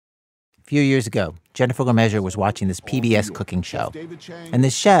A few years ago, Jennifer Lemessurier was watching this PBS cooking show. And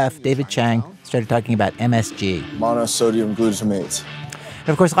this chef, David Chang, started talking about MSG. Monosodium glutamate. And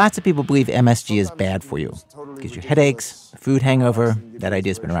of course, lots of people believe MSG is bad for you. It gives you headaches, a food hangover. That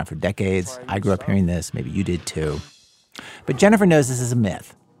idea's been around for decades. I grew up hearing this. Maybe you did too. But Jennifer knows this is a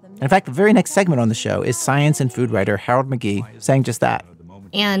myth. And in fact, the very next segment on the show is science and food writer Harold McGee saying just that.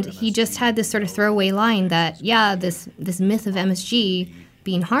 And he just had this sort of throwaway line that, this myth of MSG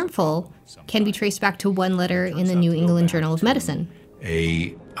being harmful can be traced back to one letter in the New England Journal of Medicine.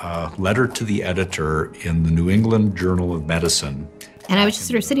 A letter to the editor in the New England Journal of Medicine. And I was just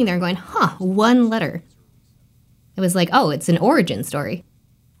sort of sitting there going, one letter. It was like, it's an origin story.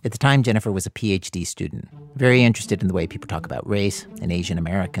 At the time, Jennifer was a PhD student, very interested in the way people talk about race and Asian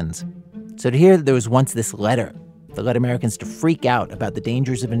Americans. So to hear that there was once this letter that led Americans to freak out about the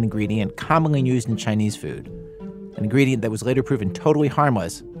dangers of an ingredient commonly used in Chinese food, an ingredient that was later proven totally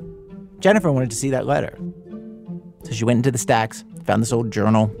harmless, Jennifer wanted to see that letter. So she went into the stacks, found this old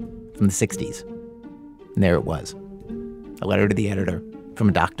journal from the 60s. And there it was, a letter to the editor from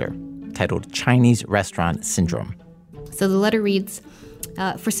a doctor titled Chinese Restaurant Syndrome. So the letter reads,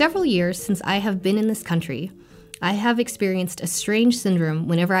 for several years since I have been in this country, I have experienced a strange syndrome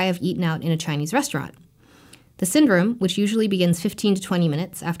whenever I have eaten out in a Chinese restaurant. The syndrome, which usually begins 15 to 20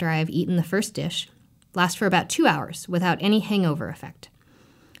 minutes after I have eaten the first dish, lasts for about 2 hours without any hangover effect.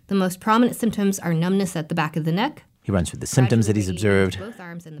 The most prominent symptoms are numbness at the back of the neck. He runs through the symptoms that he's observed.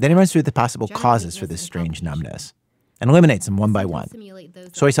 Then he runs through the possible causes for this strange numbness and eliminates them one by one.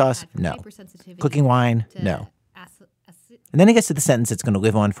 Soy sauce? No. Cooking wine? No. And then he gets to the sentence that's going to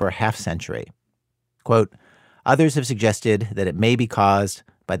live on for a half-century. Quote, others have suggested that it may be caused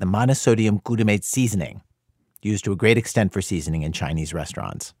by the monosodium glutamate seasoning, used to a great extent for seasoning in Chinese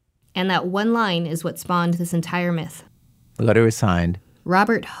restaurants. And that one line is what spawned this entire myth. The letter is signed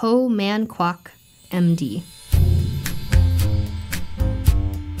Robert Ho Man Kwok, M.D.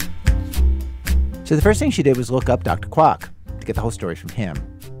 So the first thing she did was look up Dr. Kwok to get the whole story from him.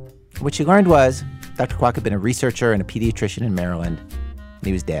 What she learned was Dr. Kwok had been a researcher and a pediatrician in Maryland, and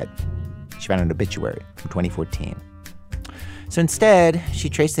he was dead. She found an obituary from 2014. So instead, she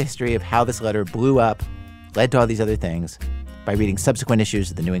traced the history of how this letter blew up, led to all these other things, by reading subsequent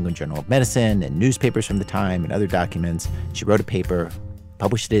issues of the New England Journal of Medicine and newspapers from the time and other documents. She wrote a paper,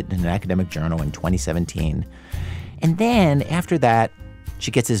 published it in an academic journal in 2017. And then, after that,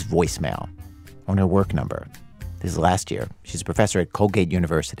 she gets his voicemail on her work number. This is last year. She's a professor at Colgate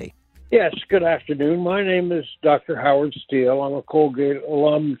University. Yes, good afternoon. My name is Dr. Howard Steele. I'm a Colgate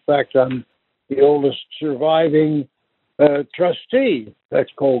alum. In fact, I'm the oldest surviving trustee at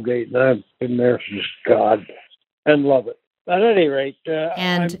Colgate, and I've been there since God and love it. At any rate,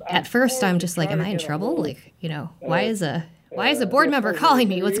 at first I'm just like, am I in trouble? Like, why is a board member calling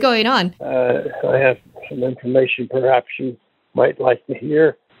me? What's going on? I have some information perhaps you might like to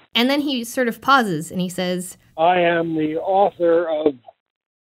hear. And then he sort of pauses and he says, I am the author of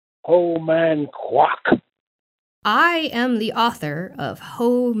Ho Man Kwok. I am the author of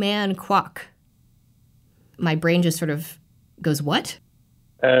Ho Man Kwok. My brain just sort of goes, what?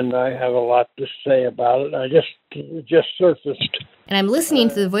 And I have a lot to say about it. I just surfaced. And I'm listening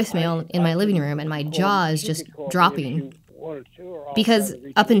to the voicemail in my living room, and my jaw is just dropping. Because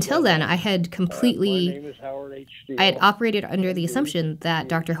up until then, I had operated under the assumption that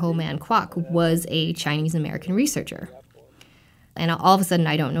Dr. Ho Man Kwok was a Chinese-American researcher. And all of a sudden,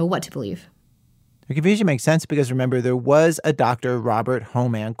 I don't know what to believe. The confusion makes sense because, remember, there was a Dr. Robert Ho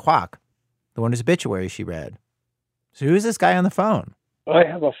Man Kwok, the one whose obituary she read. So who is this guy on the phone? I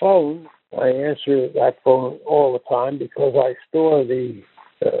have a phone. I answer that phone all the time because I store the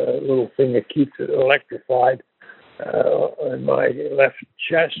little thing that keeps it electrified in my left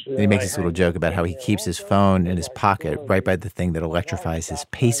chest. And he makes this little joke about how he keeps his phone in his pocket right by the thing that electrifies his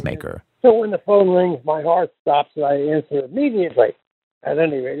pacemaker. So when the phone rings, my heart stops and I answer immediately. At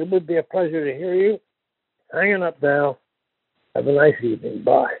any rate, it would be a pleasure to hear you. Hanging up now. Have a nice evening.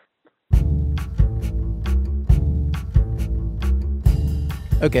 Bye.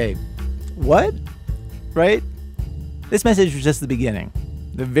 Okay, what? Right? This message was just the beginning,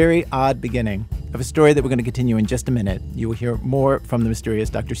 the very odd beginning of a story that we're going to continue in just a minute. You will hear more from the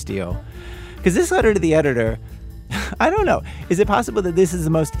mysterious Dr. Steele. Because this letter to the editor, I don't know. Is it possible that this is the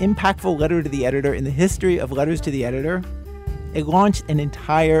most impactful letter to the editor in the history of letters to the editor? It launched an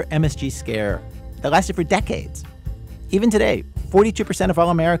entire MSG scare that lasted for decades. Even today, 42% of all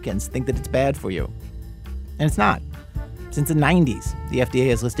Americans think that it's bad for you. And it's not. Since the 90s, the FDA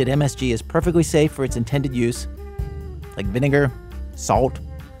has listed MSG as perfectly safe for its intended use, like vinegar, salt,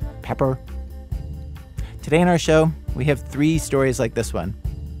 pepper. Today on our show, we have 3 stories like this one.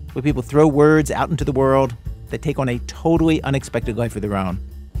 where people throw words out into the world that take on a totally unexpected life of their own.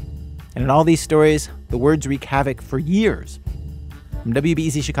 And in all these stories, the words wreak havoc for years. From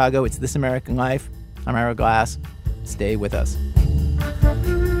WBEZ Chicago, it's This American Life. I'm Ira Glass. Stay with us.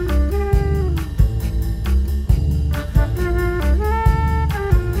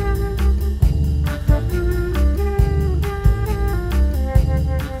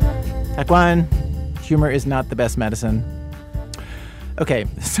 Act 1, humor is not the best medicine. Okay,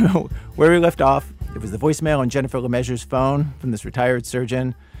 so where we left off, it was the voicemail on Jennifer Lemaire's phone from this retired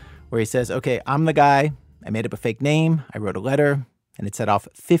surgeon where he says, okay, I'm the guy. I made up a fake name. I wrote a letter, and it set off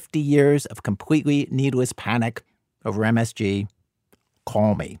 50 years of completely needless panic over MSG.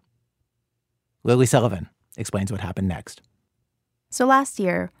 Call me. Lily Sullivan explains what happened next. So last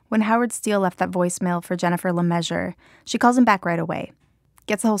year, when Howard Steele left that voicemail for Jennifer Lemaitre, she calls him back right away.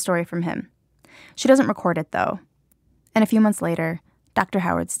 Gets the whole story from him. She doesn't record it, though. And a few months later, Dr.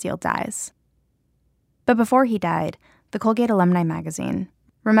 Howard Steele dies. But before he died, the Colgate Alumni Magazine.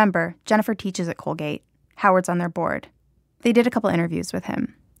 Remember, Jennifer teaches at Colgate. Howard's on their board. They did a couple interviews with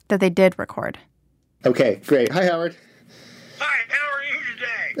him that they did record. Okay, great. Hi, Howard. Hi, how are you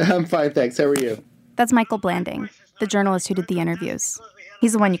today? I'm fine, thanks. How are you? That's Michael Blanding, the journalist who did the interviews.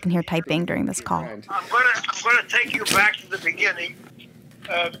 He's the one you can hear typing during this call. I'm gonna take you back to the beginning.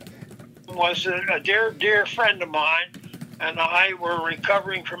 Was a dear friend of mine and I were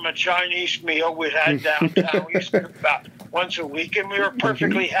recovering from a Chinese meal we had downtown. We used to about once a week, and we were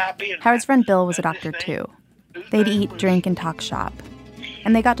perfectly happy. And Howard's friend Bill was a doctor, too. They'd eat, drink, and talk shop.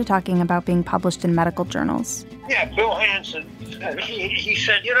 And they got to talking about being published in medical journals. Yeah, Bill Hansen. He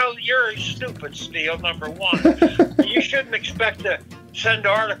said, you're stupid, Steele, number one. You shouldn't expect to send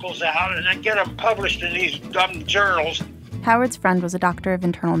articles out and then get them published in these dumb journals. Howard's friend was a doctor of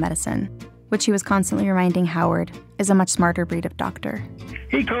internal medicine, which he was constantly reminding Howard is a much smarter breed of doctor.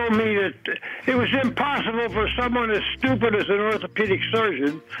 He told me that it was impossible for someone as stupid as an orthopedic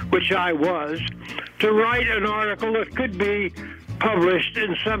surgeon, which I was, to write an article that could be published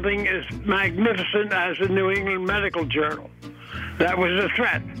in something as magnificent as the New England Medical Journal. That was a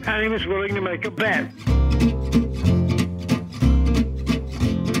threat, and he was willing to make a bet.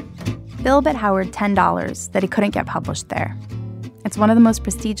 Bill bet Howard $10 that he couldn't get published there. It's one of the most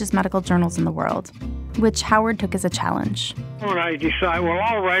prestigious medical journals in the world, which Howard took as a challenge. When I decided,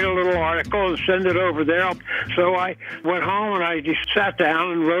 I'll write a little article and send it over there. So I went home and I just sat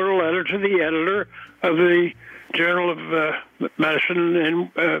down and wrote a letter to the editor of the Journal of Medicine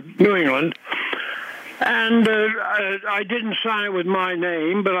in New England. And I didn't sign it with my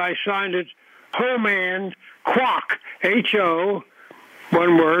name, but I signed it Homan Kwok, H-O,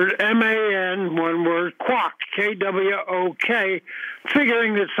 one word, M-A-N, one word, Kwok, K-W-O-K,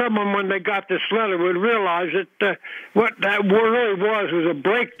 figuring that someone, when they got this letter, would realize that what that word really was a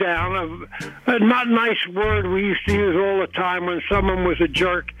breakdown of a not nice word we used to use all the time when someone was a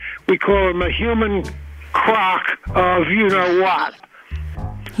jerk. We call him a human crock of you-know-what.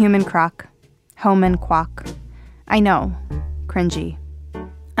 Human crock. Homan Kwok. I know. Cringy.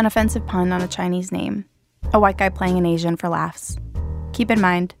 An offensive pun on a Chinese name. A white guy playing an Asian for laughs. Keep in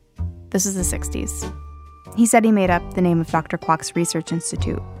mind, this is the 60s. He said he made up the name of Dr. Kwok's research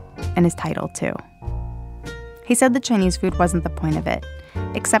institute, and his title, too. He said the Chinese food wasn't the point of it,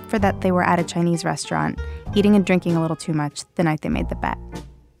 except for that they were at a Chinese restaurant, eating and drinking a little too much the night they made the bet.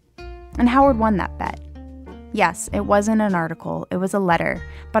 And Howard won that bet. Yes, it wasn't an article, it was a letter,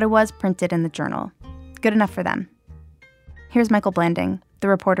 but it was printed in the journal. Good enough for them. Here's Michael Blanding, the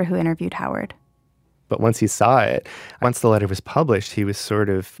reporter who interviewed Howard. But once he saw it, once the letter was published, he was sort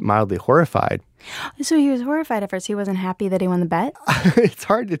of mildly horrified. So he was horrified at first. He wasn't happy that he won the bet? It's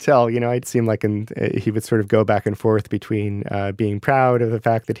hard to tell. It seemed like he would sort of go back and forth between being proud of the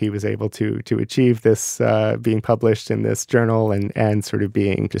fact that he was able to achieve this being published in this journal and sort of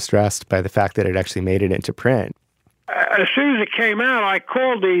being distressed by the fact that it actually made it into print. As soon as it came out, I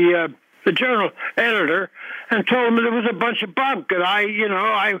called the journal editor and told him that it was a bunch of bunk, and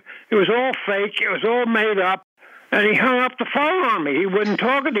it was all fake, it was all made up, and he hung up the phone on me. He wouldn't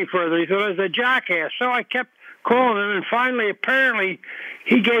talk any further. He thought I was a jackass. So I kept calling him, and finally, apparently,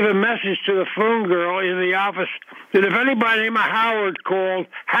 he gave a message to the phone girl in the office that if anybody named Howard called,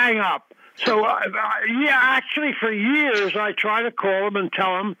 hang up. So, actually, for years, I tried to call him and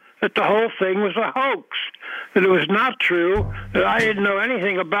tell him that the whole thing was a hoax, that it was not true, that I didn't know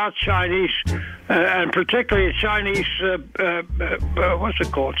anything about Chinese, and particularly Chinese,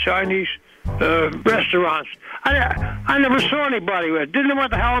 Chinese restaurants. I never saw anybody with it. Didn't know what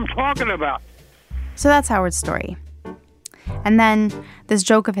the hell I'm talking about. So that's Howard's story. And then this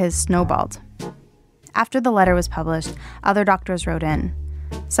joke of his snowballed. After the letter was published, other doctors wrote in.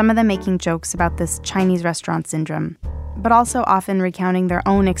 some of them making jokes about this Chinese restaurant syndrome, but also often recounting their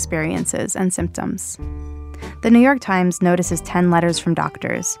own experiences and symptoms. The New York Times notices 10 letters from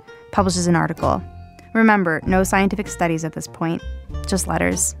doctors, publishes an article. Remember, no scientific studies at this point, just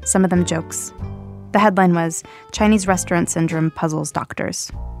letters, some of them jokes. The headline was, "Chinese Restaurant Syndrome Puzzles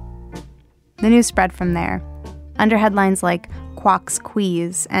Doctors." The news spread from there, under headlines like "Quacks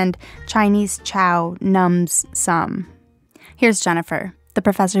Queeze" and "Chinese Chow Numbs Some." Here's Jennifer, the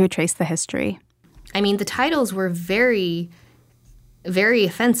professor who traced the history. I mean, the titles were very, very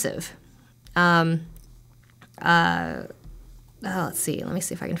offensive. Let's see. Let me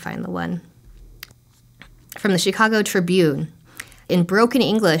see if I can find the one. From the Chicago Tribune. In broken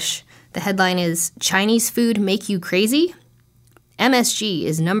English, the headline is, "Chinese food make you crazy? MSG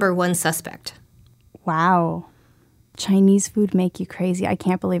is number 1 suspect." Wow. Chinese food make you crazy. I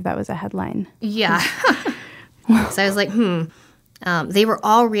can't believe that was a headline. Yeah. So I was like, they were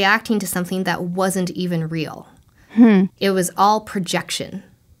all reacting to something that wasn't even real. It was all projection.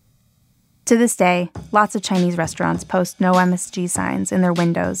 To this day, lots of Chinese restaurants post no MSG signs in their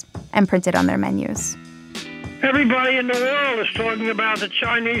windows and print it on their menus. Everybody in the world is talking about the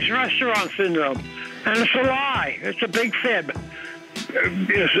Chinese restaurant syndrome, and it's a lie. It's a big fib.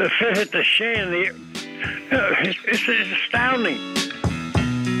 It's a fib at the shan. It's astounding.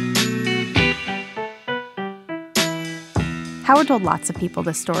 Howard told lots of people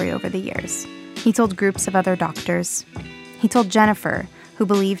this story over the years. He told groups of other doctors. He told Jennifer, who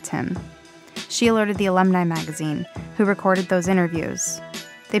believed him. She alerted the Alumni magazine, who recorded those interviews.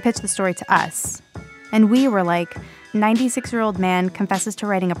 They pitched the story to us. And we were like, 96-year-old man confesses to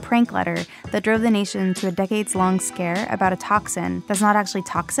writing a prank letter that drove the nation to a decades-long scare about a toxin that's not actually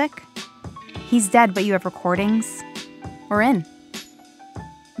toxic? He's dead, but you have recordings? We're in.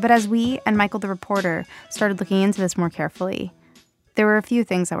 But as we and Michael the reporter started looking into this more carefully, there were a few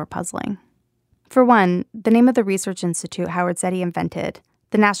things that were puzzling. For one, the name of the research institute Howard said he invented,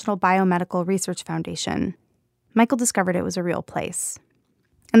 the National Biomedical Research Foundation, Michael discovered it was a real place.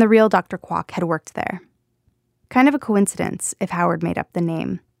 And the real Dr. Kwok had worked there. Kind of a coincidence if Howard made up the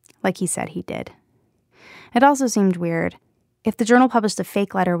name, like he said he did. It also seemed weird. If the journal published a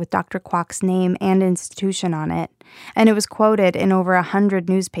fake letter with Dr. Kwok's name and institution on it, and it was quoted in over 100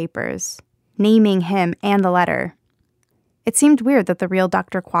 newspapers, naming him and the letter, it seemed weird that the real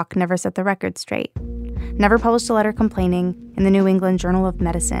Dr. Kwok never set the record straight, never published a letter complaining in the New England Journal of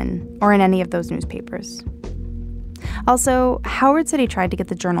Medicine or in any of those newspapers. Also, Howard said he tried to get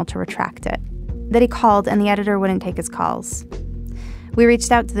the journal to retract it, that he called and the editor wouldn't take his calls. We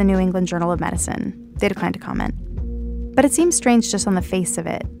reached out to the New England Journal of Medicine. They declined to comment. But it seems strange just on the face of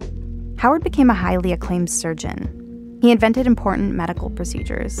it. Howard became a highly acclaimed surgeon. He invented important medical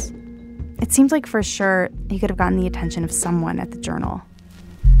procedures. It seemed like for sure he could have gotten the attention of someone at the journal.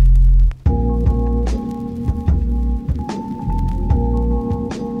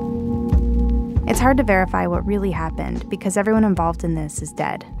 It's hard to verify what really happened because everyone involved in this is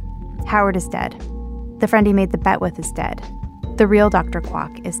dead. Howard is dead. The friend he made the bet with is dead. The real Dr.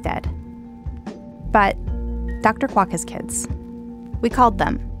 Kwok is dead. But Dr. Kwok has kids. We called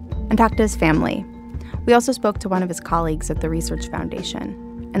them and talked to his family. We also spoke to one of his colleagues at the Research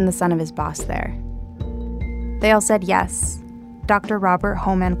Foundation and the son of his boss there. They all said yes, Dr. Robert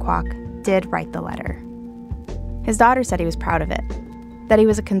Homan Kwok did write the letter. His daughter said he was proud of it, that he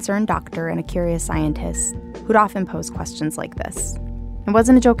was a concerned doctor and a curious scientist who'd often pose questions like this. It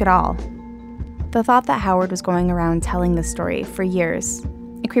wasn't a joke at all. The thought that Howard was going around telling this story for years,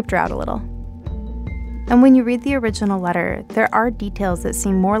 it creeped her out a little. And when you read the original letter, there are details that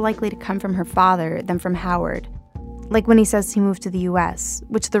seem more likely to come from her father than from Howard. Like when he says he moved to the US,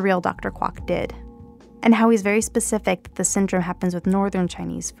 which the real Dr. Kwok did. And how he's very specific that the syndrome happens with northern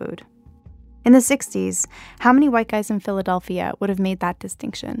Chinese food. In the 60s, how many white guys in Philadelphia would have made that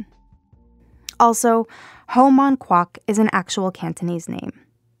distinction? Also, Homan Kwok is an actual Cantonese name.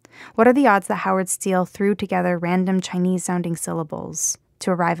 What are the odds that Howard Steele threw together random Chinese-sounding syllables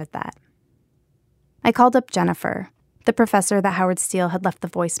to arrive at that? I called up Jennifer, the professor that Howard Steele had left the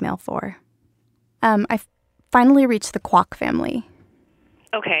voicemail for. I finally reached the Kwok family.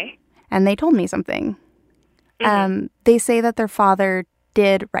 Okay. And they told me something. Mm-hmm. They say that their father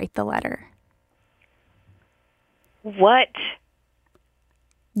did write the letter. What?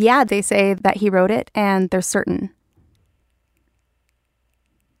 Yeah, they say that he wrote it, and they're certain.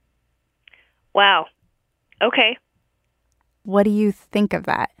 Wow. Okay. What do you think of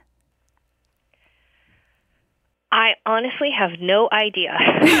that? I honestly have no idea.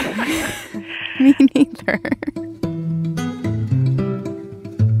 Me neither.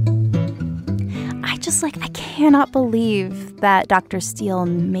 just like, I cannot believe that Dr. Steele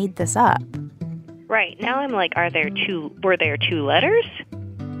made this up. Right. Now I'm like, were there two letters?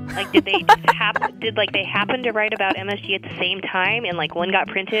 Like, did they just they happen to write about MSG at the same time, and like one got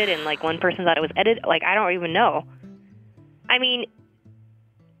printed and like one person thought it was edited? Like, I don't even know. I mean,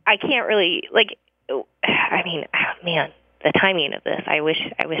 I can't really, like, I mean, man, the timing of this. I wish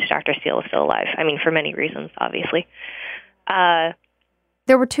Dr. Steele was still alive. I mean, for many reasons, obviously.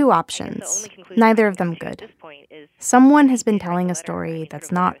 There were two options, neither of them good. Someone has been telling a story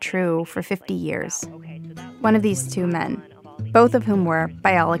that's not true for 50 years. One of these two men, both of whom were,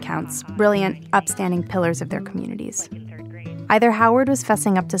 by all accounts, brilliant, upstanding pillars of their communities. Either Howard was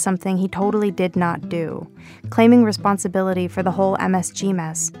fessing up to something he totally did not do, claiming responsibility for the whole MSG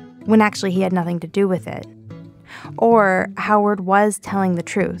mess, when actually he had nothing to do with it. Or Howard was telling the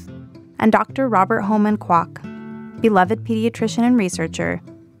truth, and Dr. Robert Holman Kwok, beloved pediatrician and researcher,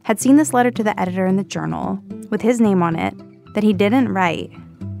 had seen this letter to the editor in the journal, with his name on it, that he didn't write,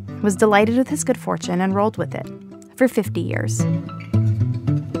 was delighted with his good fortune and rolled with it, for 50 years.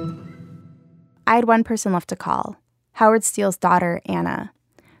 I had one person left to call, Howard Steele's daughter, Anna.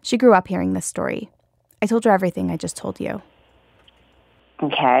 She grew up hearing this story. I told her everything I just told you.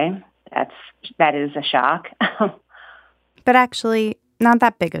 Okay, that is a shock. But actually, not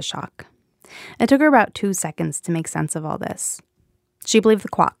that big a shock. It took her about 2 seconds to make sense of all this. She believed the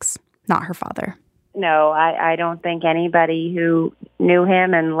Kwoks, not her father. No, I don't think anybody who knew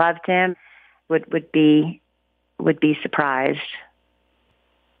him and loved him would be surprised.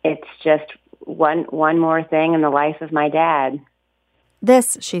 It's just one more thing in the life of my dad.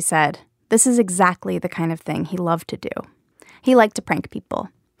 This, she said, this is exactly the kind of thing he loved to do. He liked to prank people,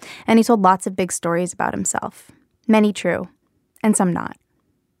 and he told lots of big stories about himself, many true, and some not.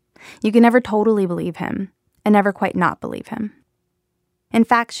 You can never totally believe him, and never quite not believe him. In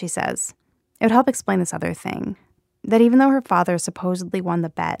fact, she says, it would help explain this other thing, that even though her father supposedly won the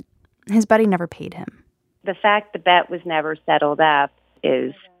bet, his buddy never paid him. The fact the bet was never settled up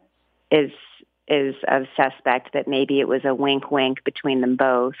is of suspect that maybe it was a wink-wink between them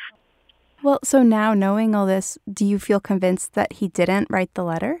both. Well, so now, knowing all this, do you feel convinced that he didn't write the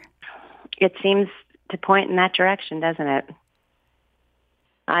letter? It seems to point in that direction, doesn't it?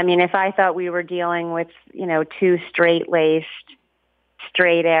 I mean, if I thought we were dealing with, two straight-laced,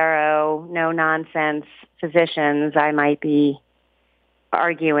 straight-arrow, no-nonsense physicians, I might be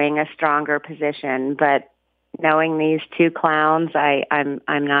arguing a stronger position. But knowing these two clowns, I'm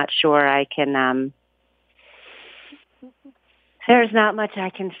not sure I can. There's not much I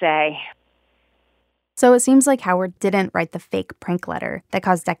can say. So it seems like Howard didn't write the fake prank letter that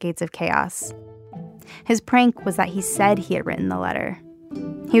caused decades of chaos. His prank was that he said he had written the letter.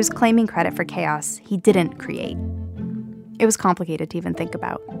 He was claiming credit for chaos he didn't create. It was complicated to even think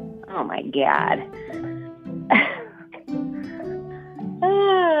about. Oh, my God.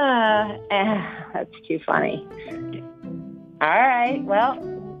 That's too funny. All right, well,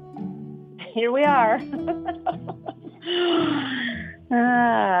 here we are.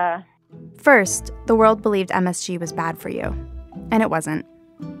 First, the world believed MSG was bad for you, and it wasn't.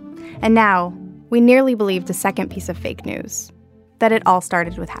 And now, we nearly believed a second piece of fake news, that it all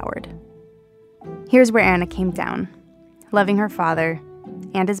started with Howard. Here's where Anna came down, loving her father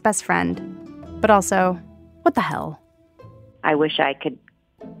and his best friend, but also, what the hell? I wish I could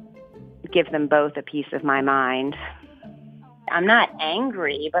give them both a piece of my mind. I'm not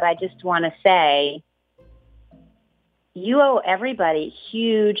angry, but I just want to say, you owe everybody a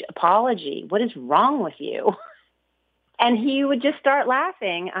huge apology. What is wrong with you? And he would just start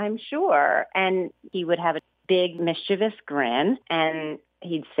laughing, I'm sure. And he would have a big mischievous grin, and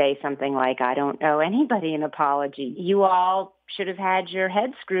he'd say something like, I don't owe anybody an apology. You all should have had your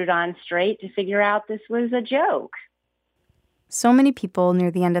head screwed on straight to figure out this was a joke. So many people near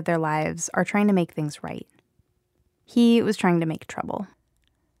the end of their lives are trying to make things right. He was trying to make trouble.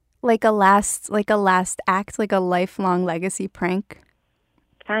 Like a last act, like a lifelong legacy prank?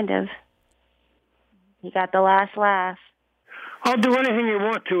 Kind of. He got the last laugh. I'll do anything you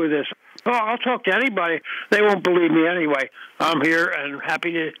want to with this. Oh, I'll talk to anybody. They won't believe me anyway. I'm here and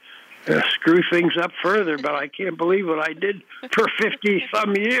happy to screw things up further, but I can't believe what I did for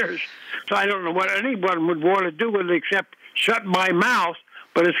 50-some years. So I don't know what anyone would want to do with it except shut my mouth,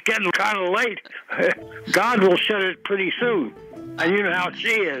 but it's getting kind of late. God will shut it pretty soon, and you know how she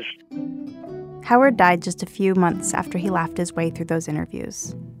is. Howard died just a few months after he laughed his way through those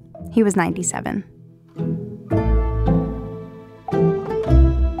interviews. He was 97.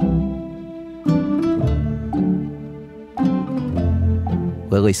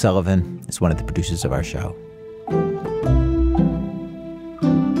 Lily Sullivan is one of the producers of our show.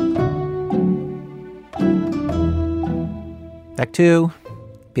 Act 2,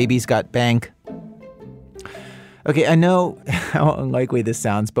 Baby's Got Bank. Okay, I know how unlikely this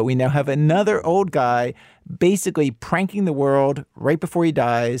sounds, but we now have another old guy basically pranking the world right before he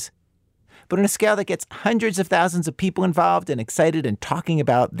dies, but on a scale that gets hundreds of thousands of people involved and excited and talking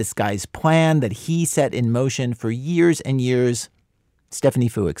about this guy's plan that he set in motion for years and years. Stephanie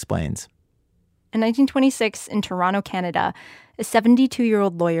Fu explains. In 1926, in Toronto, Canada, a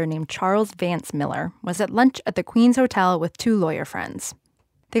 72-year-old lawyer named Charles Vance Miller was at lunch at the Queen's Hotel with two lawyer friends.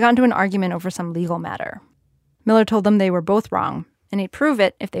 They got into an argument over some legal matter. Miller told them they were both wrong, and he'd prove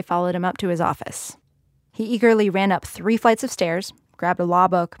it if they followed him up to his office. He eagerly ran up 3 flights of stairs, grabbed a law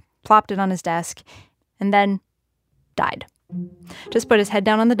book, plopped it on his desk, and then died. Just put his head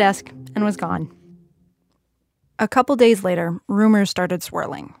down on the desk and was gone. A couple days later, rumors started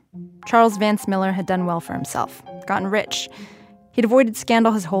swirling. Charles Vance Miller had done well for himself, gotten rich. He'd avoided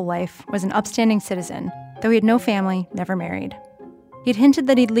scandal his whole life, was an upstanding citizen, though he had no family, never married. He'd hinted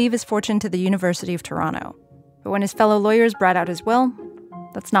that he'd leave his fortune to the University of Toronto. But when his fellow lawyers brought out his will,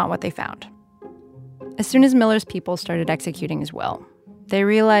 that's not what they found. As soon as Miller's people started executing his will, they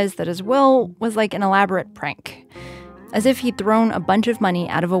realized that his will was like an elaborate prank, as if he'd thrown a bunch of money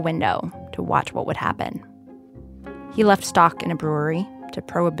out of a window to watch what would happen. He left stock in a brewery to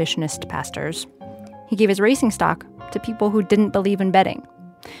prohibitionist pastors. He gave his racing stock to people who didn't believe in betting.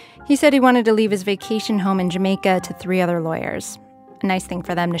 He said he wanted to leave his vacation home in Jamaica to 3 other lawyers, a nice thing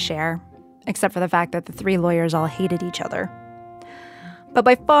for them to share, except for the fact that the 3 lawyers all hated each other. But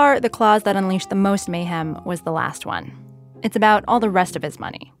by far, the clause that unleashed the most mayhem was the last one. It's about all the rest of his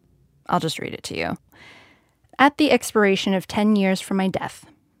money. I'll just read it to you. At the expiration of 10 years from my death,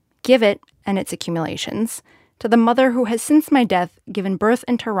 give it, and its accumulations, to the mother who has since my death given birth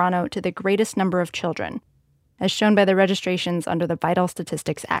in Toronto to the greatest number of children, as shown by the registrations under the Vital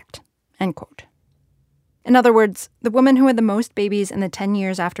Statistics Act. End quote. In other words, the woman who had the most babies in the 10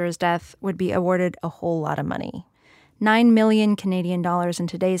 years after his death would be awarded a whole lot of money. 9 million Canadian dollars in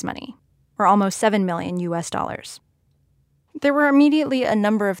today's money, or almost 7 million US dollars. There were immediately a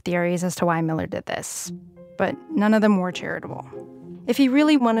number of theories as to why Miller did this, but none of them were charitable. If he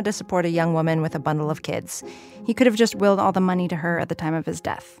really wanted to support a young woman with a bundle of kids, he could have just willed all the money to her at the time of his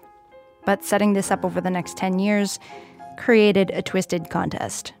death. But setting this up over the next 10 years created a twisted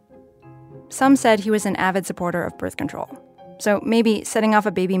contest. Some said he was an avid supporter of birth control. So maybe setting off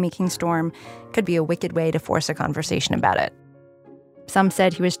a baby-making storm could be a wicked way to force a conversation about it. Some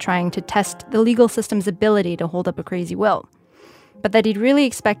said he was trying to test the legal system's ability to hold up a crazy will, but that he'd really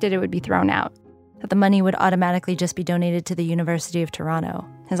expected it would be thrown out, that the money would automatically just be donated to the University of Toronto,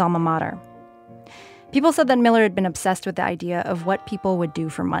 his alma mater. People said that Miller had been obsessed with the idea of what people would do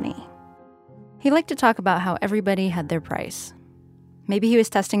for money. He liked to talk about how everybody had their price. Maybe he was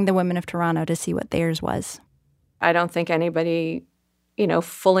testing the women of Toronto to see what theirs was. I don't think anybody,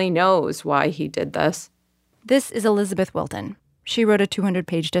 fully knows why he did this. This is Elizabeth Wilton. She wrote a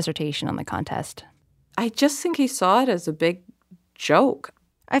 200-page dissertation on the contest. I just think he saw it as a big joke.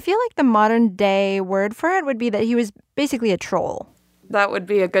 I feel like the modern-day word for it would be that he was basically a troll. That would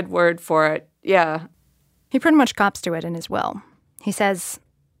be a good word for it, yeah. He pretty much cops to it in his will. He says,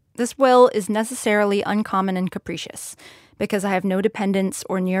 "This will is necessarily uncommon and capricious, because I have no dependents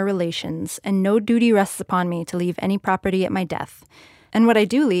or near relations, and no duty rests upon me to leave any property at my death. And what I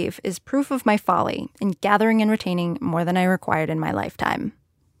do leave is proof of my folly in gathering and retaining more than I required in my lifetime."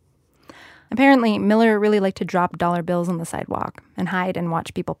 Apparently, Miller really liked to drop dollar bills on the sidewalk and hide and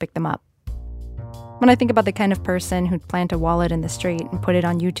watch people pick them up. When I think about the kind of person who'd plant a wallet in the street and put it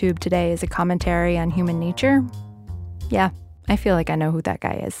on YouTube today as a commentary on human nature, yeah, I feel like I know who that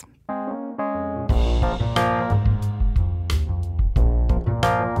guy is.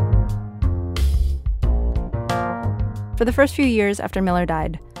 For the first few years after Miller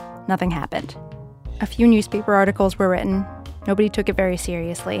died, nothing happened. A few newspaper articles were written. Nobody took it very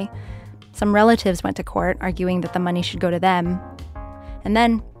seriously. Some relatives went to court arguing that the money should go to them. And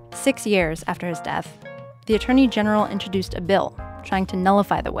then, 6 years after his death, the Attorney General introduced a bill trying to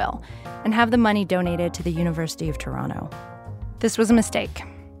nullify the will and have the money donated to the University of Toronto. This was a mistake.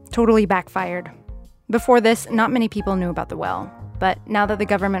 Totally backfired. Before this, not many people knew about the will, but now that the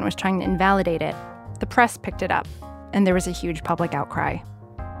government was trying to invalidate it, the press picked it up, and there was a huge public outcry.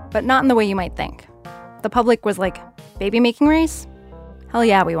 But not in the way you might think. The public was like, baby-making race? Hell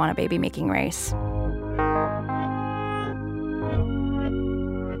yeah, we want a baby-making race.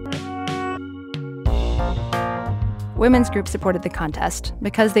 Women's groups supported the contest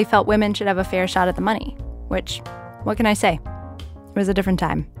because they felt women should have a fair shot at the money, which, what can I say? It was a different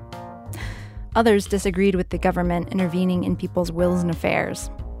time. Others disagreed with the government intervening in people's wills and affairs.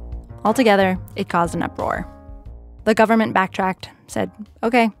 Altogether, it caused an uproar. The government backtracked, said,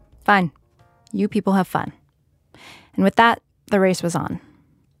 okay, fine. You people have fun. And with that, the race was on.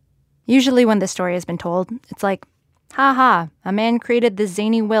 Usually when this story has been told, it's like, ha ha, a man created this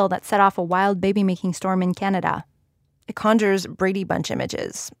zany will that set off a wild baby-making storm in Canada. It conjures Brady Bunch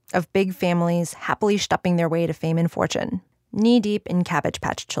images of big families happily stepping their way to fame and fortune, knee-deep in Cabbage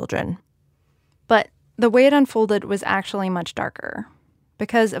Patch children. But the way it unfolded was actually much darker.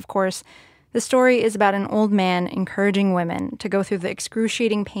 Because, of course, the story is about an old man encouraging women to go through the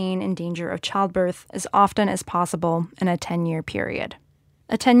excruciating pain and danger of childbirth as often as possible in a 10-year period.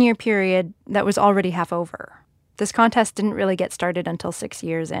 A 10-year period that was already half over. This contest didn't really get started until 6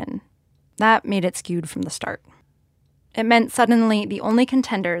 years in. That made it skewed from the start. It meant suddenly the only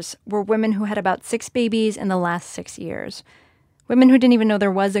contenders were women who had about 6 babies in the last 6 years. Women who didn't even know there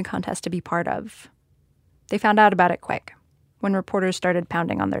was a contest to be part of. They found out about it quick, when reporters started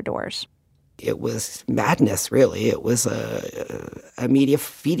pounding on their doors. It was madness, really. It was a media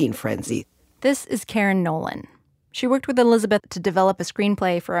feeding frenzy. This is Karen Nolan. She worked with Elizabeth to develop a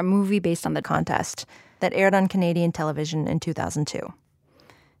screenplay for a movie based on the contest that aired on Canadian television in 2002.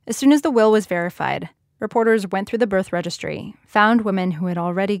 As soon as the will was verified, reporters went through the birth registry, found women who had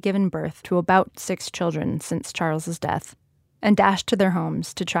already given birth to about 6 children since Charles's death, and dashed to their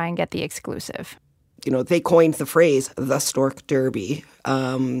homes to try and get the exclusive. You know, they coined the phrase, the Stork Derby,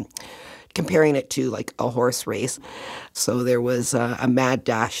 comparing it to like a horse race. So there was a mad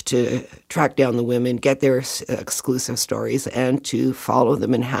dash to track down the women, get their exclusive stories, and to follow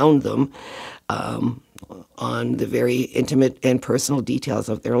them and hound them on the very intimate and personal details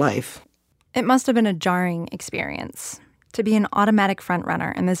of their life. It must have been a jarring experience to be an automatic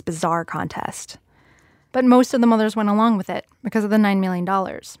frontrunner in this bizarre contest. But most of the mothers went along with it because of the $9 million.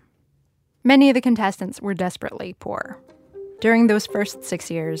 Many of the contestants were desperately poor. During those first 6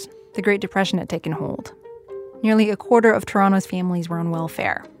 years, the Great Depression had taken hold. Nearly a quarter of Toronto's families were on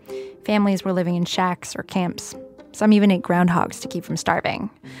welfare. Families were living in shacks or camps. Some even ate groundhogs to keep from starving.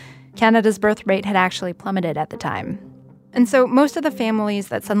 Canada's birth rate had actually plummeted at the time. And so most of the families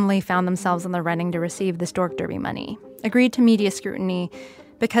that suddenly found themselves in the running to receive the Stork Derby money agreed to media scrutiny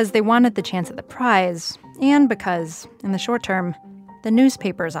because they wanted the chance at the prize, and because, in the short term, the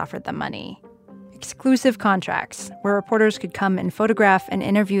newspapers offered them money. Exclusive contracts where reporters could come and photograph and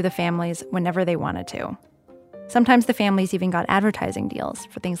interview the families whenever they wanted to. Sometimes the families even got advertising deals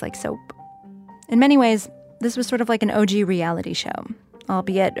for things like soap. In many ways, this was sort of like an OG reality show,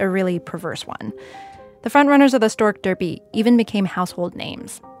 albeit a really perverse one. The frontrunners of the Stork Derby even became household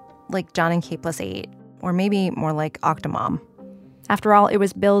names, like John and K+8, or maybe more like Octomom. After all, it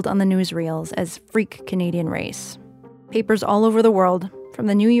was billed on the newsreels as Freak Canadian Race. Papers all over the world, from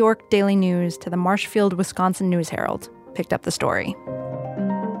the New York Daily News to the Marshfield, Wisconsin News Herald, picked up the story.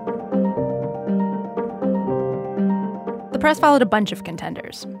 The press followed a bunch of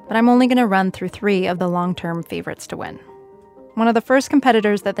contenders, but I'm only going to run through 3 of the long-term favorites to win. One of the first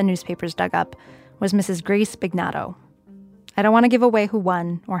competitors that the newspapers dug up was Mrs. Grace Bignato. I don't want to give away who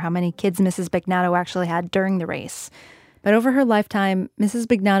won or how many kids Mrs. Bignato actually had during the race, but over her lifetime, Mrs.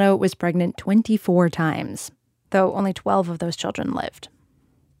 Bignato was pregnant 24 times, though only 12 of those children lived.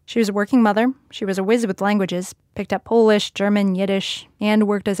 She was a working mother, she was a whiz with languages, picked up Polish, German, Yiddish, and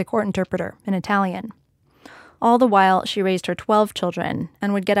worked as a court interpreter in Italian. All the while, she raised her 12 children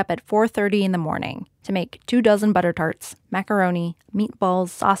and would get up at 4:30 in the morning to make 2 dozen butter tarts, macaroni, meatballs,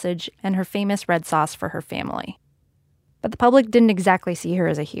 sausage, and her famous red sauce for her family. But the public didn't exactly see her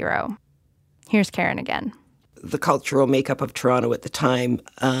as a hero. Here's Karen again. The cultural makeup of Toronto at the time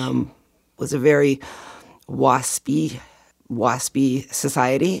was a very waspy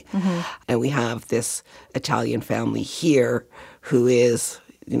society. Mm-hmm. And we have this Italian family here who is,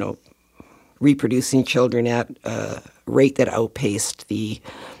 reproducing children at a rate that outpaced the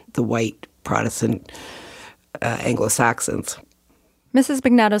white Protestant Anglo-Saxons. Mrs.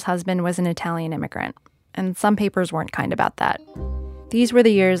 Bignato's husband was an Italian immigrant, and some papers weren't kind about that. These were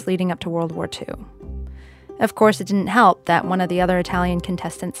the years leading up to World War II. Of course, it didn't help that one of the other Italian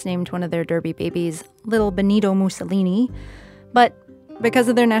contestants named one of their Derby babies Little Benito Mussolini, but because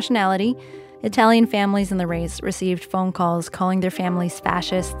of their nationality, Italian families in the race received phone calls calling their families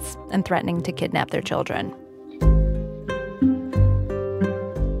fascists and threatening to kidnap their children.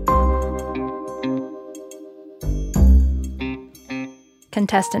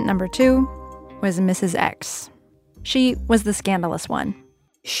 Contestant number 2 was Mrs. X. She was the scandalous one.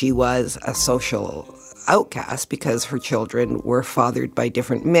 She was a social outcast because her children were fathered by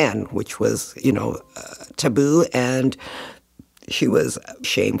different men, which was, taboo, and she was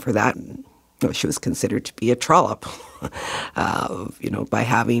shamed for that. She was considered to be a trollop, by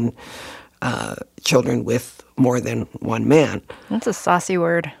having children with more than one man. That's a saucy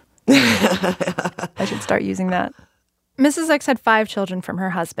word. I should start using that. Mrs. X had 5 children from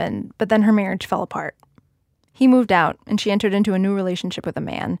her husband, but then her marriage fell apart. He moved out, and she entered into a new relationship with a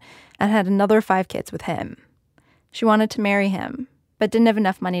man and had another 5 kids with him. She wanted to marry him, but didn't have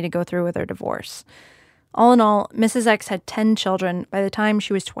enough money to go through with her divorce. All in all, Mrs. X had 10 children by the time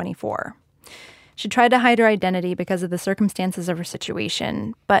she was 24. She tried to hide her identity because of the circumstances of her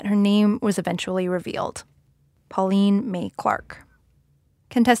situation, but her name was eventually revealed. Pauline May Clark.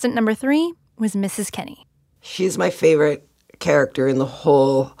 Contestant number 3 was Mrs. Kenny. She's my favorite character in the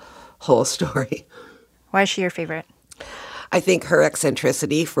whole story. Why is she your favorite? I think her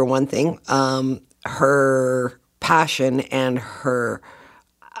eccentricity, for one thing, her passion and her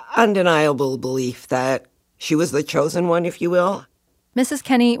undeniable belief that she was the chosen one, if you will. Mrs.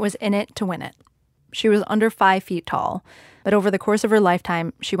 Kenny was in it to win it. She was under 5 feet tall, but over the course of her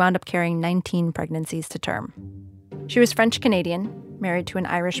lifetime, she wound up carrying 19 pregnancies to term. She was French-Canadian, married to an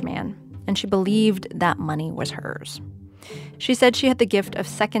Irish man, and she believed that money was hers. She said she had the gift of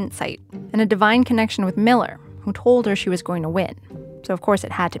second sight and a divine connection with Miller, who told her she was going to win. So of course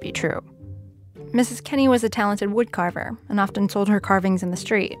it had to be true. Mrs. Kenny was a talented woodcarver and often sold her carvings in the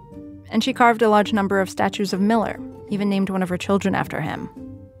street. And she carved a large number of statues of Miller, even named one of her children after him.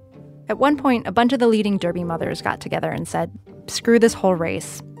 At one point, a bunch of the leading Derby mothers got together and said, "Screw this whole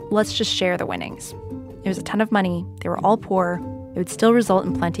race. Let's just share the winnings." It was a ton of money. They were all poor. It would still result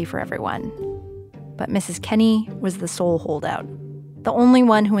in plenty for everyone. But Mrs. Kenny was the sole holdout. The only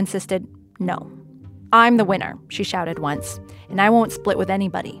one who insisted, "No. I'm the winner," she shouted once, "and I won't split with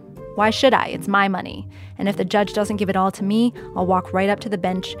anybody. Why should I? It's my money. And if the judge doesn't give it all to me, I'll walk right up to the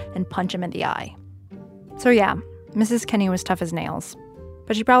bench and punch him in the eye." So yeah, Mrs. Kenny was tough as nails.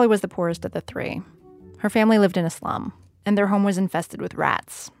 But she probably was the poorest of the 3. Her family lived in a slum, and their home was infested with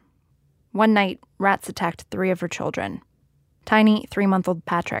rats. One night, rats attacked 3 of her children. Tiny 3-month-old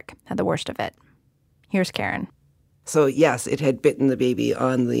Patrick had the worst of it. Here's Karen. So yes, it had bitten the baby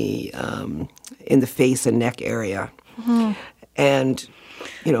on the in the face and neck area. Mm-hmm. And,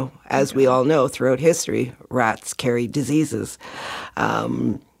 you know, as we all know, throughout history, rats carry diseases.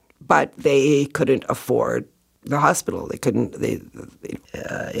 But they couldn't afford the hospital. They couldn't. This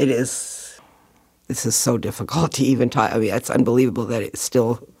is so difficult to even talk. I mean, it's unbelievable that it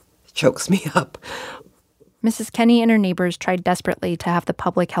still chokes me up. Mrs. Kenny and her neighbors tried desperately to have the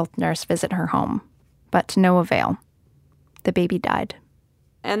public health nurse visit her home, but to no avail. The baby died.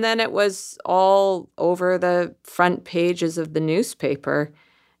 And then it was all over the front pages of the newspaper,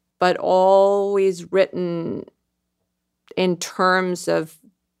 but always written in terms of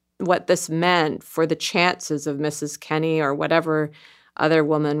what this meant for the chances of Mrs. Kenny or whatever other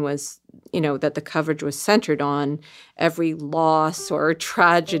woman was, you know, that the coverage was centered on. Every loss or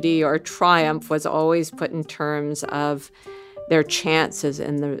tragedy or triumph was always put in terms of their chances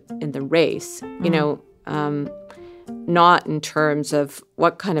in the race, you know, not in terms of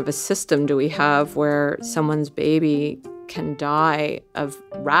what kind of a system do we have where someone's baby can die of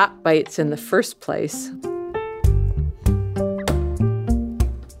rat bites in the first place.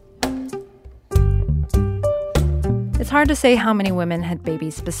 It's hard to say how many women had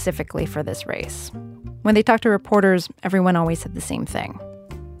babies specifically for this race. When they talked to reporters, everyone always said the same thing.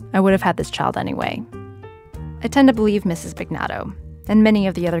 I would have had this child anyway. I tend to believe Mrs. Bignato and many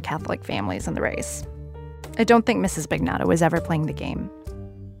of the other Catholic families in the race. I don't think Mrs. Bignato was ever playing the game.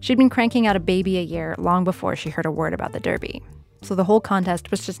 She'd been cranking out a baby a year long before she heard a word about the Derby, so the whole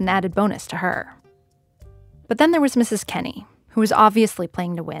contest was just an added bonus to her. But then there was Mrs. Kenny, who was obviously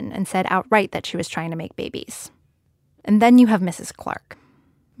playing to win and said outright that she was trying to make babies. And then you have Mrs. Clark.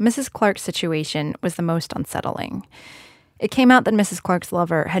 Mrs. Clark's situation was the most unsettling. It came out that Mrs. Clark's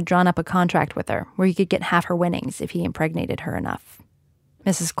lover had drawn up a contract with her where he could get half her winnings if he impregnated her enough.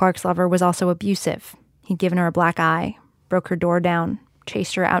 Mrs. Clark's lover was also abusive. He'd given her a black eye, broke her door down,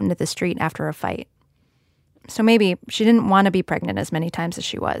 chased her out into the street after a fight. So maybe she didn't want to be pregnant as many times as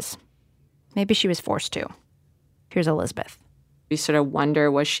she was. Maybe she was forced to. Here's Elizabeth. You sort of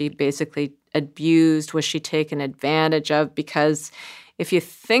wonder, was she basically abused? Was she taken advantage of? Because if you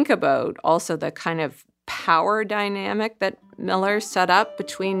think about also the kind of power dynamic that Miller set up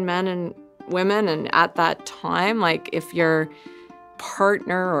between men and women, and at that time, like if your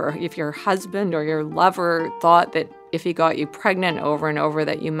partner or if your husband or your lover thought that if he got you pregnant over and over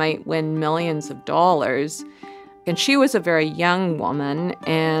that you might win millions of dollars. And she was a very young woman,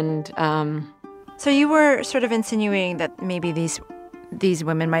 and So you were sort of insinuating that maybe these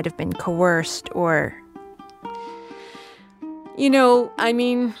women might have been coerced or... You know, I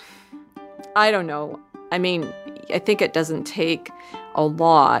mean, I don't know. I mean, I think it doesn't take a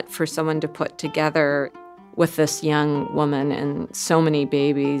lot for someone to put together with this young woman and so many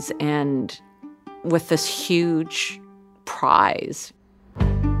babies and with this huge prize.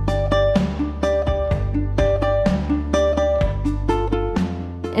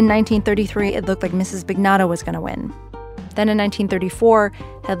 In 1933, it looked like Mrs. Bignotto was going to win. Then in 1934,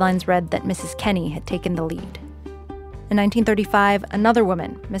 headlines read that Mrs. Kenny had taken the lead. In 1935, another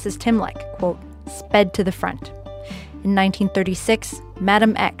woman, Mrs. Timlick, quote, sped to the front. In 1936,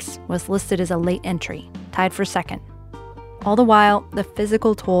 Madam X was listed as a late entry, tied for second. All the while, the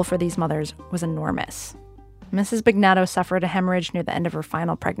physical toll for these mothers was enormous. Mrs. Bignotto suffered a hemorrhage near the end of her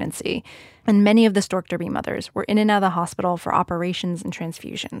final pregnancy, and many of the Stork Derby mothers were in and out of the hospital for operations and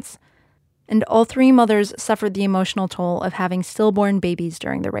transfusions. And all three mothers suffered the emotional toll of having stillborn babies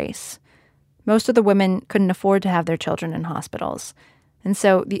during the race. Most of the women couldn't afford to have their children in hospitals, and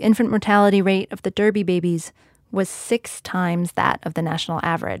so the infant mortality rate of the Derby babies was 6 times that of the national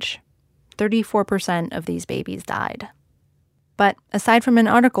average. 34% of these babies died. But aside from an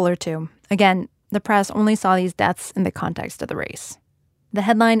article or two, again, the press only saw these deaths in the context of the race. The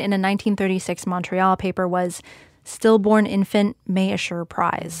headline in a 1936 Montreal paper was, "Stillborn infant may assure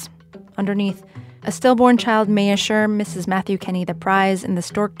prize." Underneath, "A stillborn child may assure Mrs. Matthew Kenny the prize in the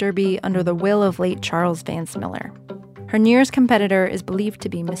Stork Derby under the will of late Charles Vance Miller. Her nearest competitor is believed to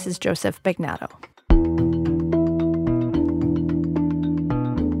be Mrs. Joseph Bignotto."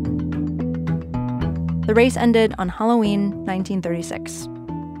 The race ended on Halloween 1936.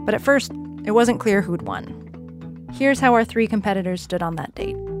 But at first, it wasn't clear who'd won. Here's how our 3 competitors stood on that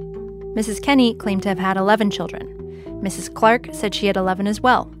date. Mrs. Kenny claimed to have had 11 children. Mrs. Clark said she had 11 as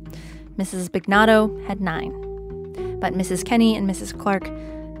well. Mrs. Bignotto had 9. But Mrs. Kenny and Mrs. Clark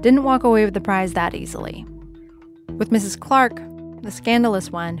didn't walk away with the prize that easily. With Mrs. Clark, the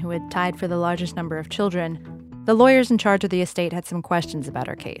scandalous one who had tied for the largest number of children, the lawyers in charge of the estate had some questions about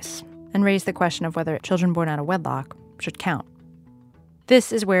her case and raised the question of whether children born out of wedlock should count.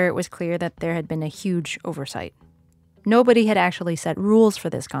 This is where it was clear that there had been a huge oversight. Nobody had actually set rules for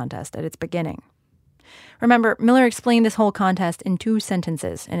this contest at its beginning. Remember, Miller explained this whole contest in 2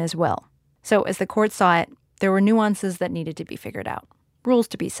 sentences in his will. So as the court saw it, there were nuances that needed to be figured out, rules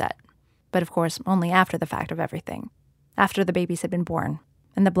to be set. But of course, only after the fact of everything, after the babies had been born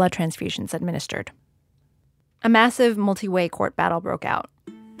and the blood transfusions administered. A massive multi-way court battle broke out.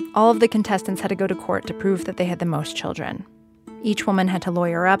 All of the contestants had to go to court to prove that they had the most children. Each woman had to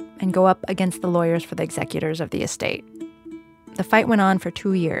lawyer up and go up against the lawyers for the executors of the estate. The fight went on for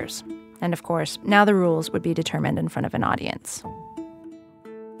 2 years, and of course, now the rules would be determined in front of an audience.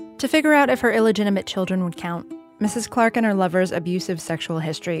 To figure out if her illegitimate children would count, Mrs. Clark and her lover's abusive sexual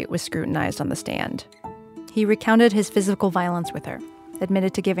history was scrutinized on the stand. He recounted his physical violence with her,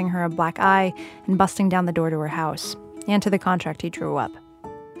 admitted to giving her a black eye and busting down the door to her house, and to the contract he drew up.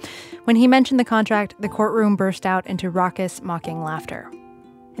 When he mentioned the contract, the courtroom burst out into raucous, mocking laughter.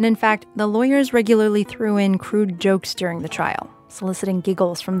 And in fact, the lawyers regularly threw in crude jokes during the trial, soliciting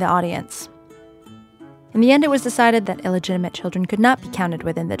giggles from the audience. In the end, it was decided that illegitimate children could not be counted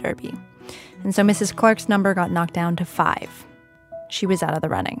within the Derby, and so Mrs. Clark's number got knocked down to 5. She was out of the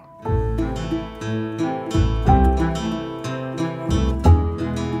running.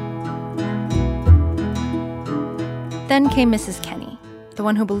 Then came Mrs. Kenny, the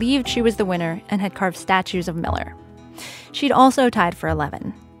one who believed she was the winner and had carved statues of Miller. She'd also tied for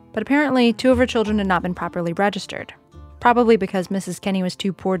 11, but apparently 2 of her children had not been properly registered, probably because Mrs. Kenny was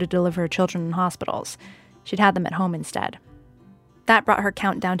too poor to deliver her children in hospitals. She'd had them at home instead. That brought her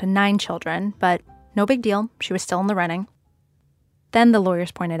count down to 9 children, but no big deal, she was still in the running. Then the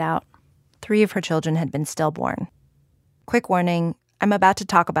lawyers pointed out 3 of her children had been stillborn. Quick warning, I'm about to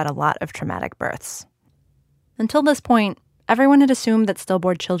talk about a lot of traumatic births. Until this point, everyone had assumed that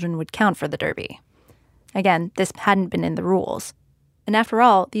stillborn children would count for the Derby. Again, this hadn't been in the rules. And after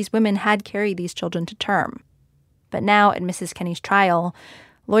all, these women had carried these children to term. But now, at Mrs. Kenny's trial,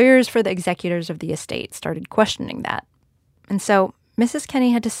 lawyers for the executors of the estate started questioning that. And so, Mrs.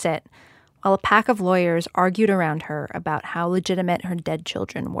 Kenny had to sit while a pack of lawyers argued around her about how legitimate her dead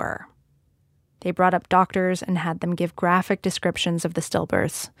children were. They brought up doctors and had them give graphic descriptions of the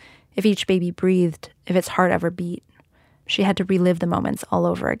stillbirths, if each baby breathed, if its heart ever beat. She had to relive the moments all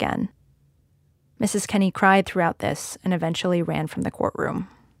over again. Mrs. Kenny cried throughout this and eventually ran from the courtroom.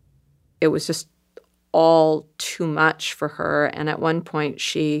 It was just all too much for her, and at one point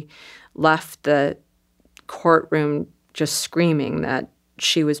she left the courtroom just screaming that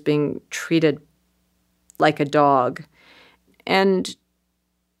she was being treated like a dog. And,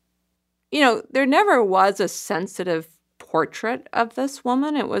 you know, there never was a sensitive portrait of this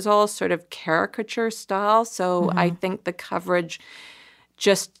woman. It was all sort of caricature style, so I think the coverage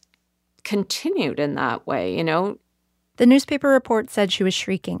just continued in that way, you know? The newspaper report said she was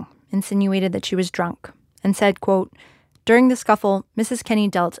shrieking, insinuated that she was drunk, and said, quote, "During the scuffle, Mrs. Kenney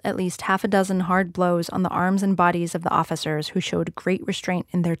dealt at least half a dozen hard blows on the arms and bodies of the officers who showed great restraint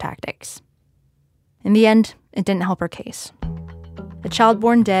in their tactics." In the end, it didn't help her case. "The child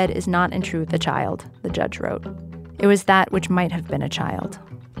born dead is not in truth a child," the judge wrote. "It was that which might have been a child."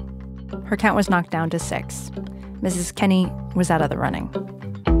 Her count was knocked down to 6. Mrs. Kenney was out of the running.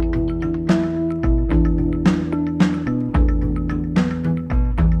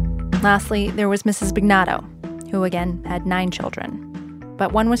 Lastly, there was Mrs. Bignato, who again had 9 children.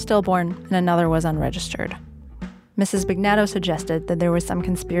 But one was stillborn and another was unregistered. Mrs. Bignato suggested that there was some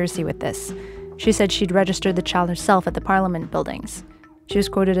conspiracy with this. She said she'd registered the child herself at the Parliament buildings. She was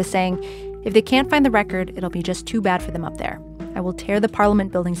quoted as saying, "If they can't find the record, it'll be just too bad for them up there. I will tear the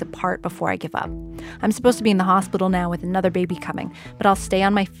Parliament buildings apart before I give up. I'm supposed to be in the hospital now with another baby coming, but I'll stay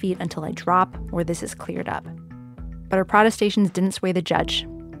on my feet until I drop or this is cleared up." But her protestations didn't sway the judge,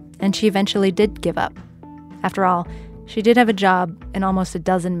 and she eventually did give up. After all, she did have a job and almost a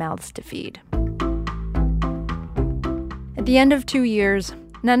dozen mouths to feed. At the end of 2 years,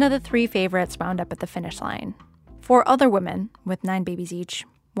 none of the 3 favorites wound up at the finish line. 4 other women, with 9 babies each,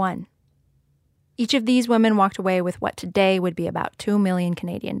 won. Each of these women walked away with what today would be about 2 million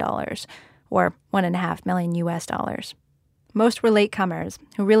Canadian dollars, or $1.5 million US dollars. Most were latecomers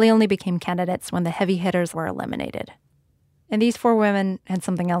who really only became candidates when the heavy hitters were eliminated. And these 4 women had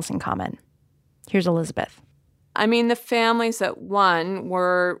something else in common. Here's Elizabeth. I mean, the families that won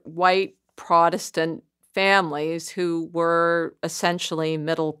were white Protestant families who were essentially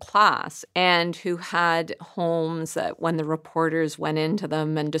middle class and who had homes that when the reporters went into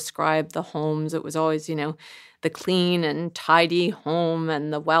them and described the homes, it was always, you know, the clean and tidy home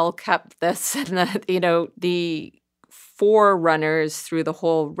and the well-kept this and that, you know, the forerunners through the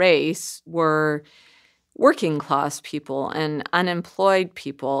whole race were working class people and unemployed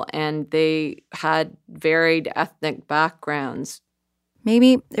people, and they had varied ethnic backgrounds.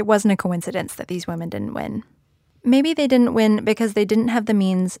 Maybe it wasn't a coincidence that these women didn't win. Maybe they didn't win because they didn't have the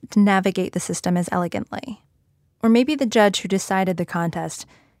means to navigate the system as elegantly. Or maybe the judge who decided the contest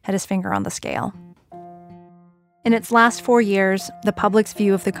had his finger on the scale. In its last 4 years, the public's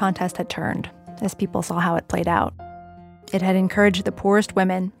view of the contest had turned, as people saw how it played out. It had encouraged the poorest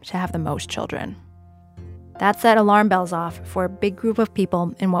women to have the most children. That set alarm bells off for a big group of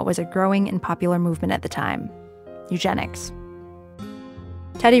people in what was a growing and popular movement at the time, eugenics.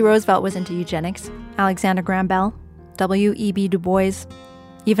 Teddy Roosevelt was into eugenics, Alexander Graham Bell, W.E.B. Du Bois,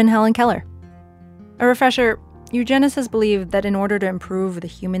 even Helen Keller. A refresher, eugenicists believed that in order to improve the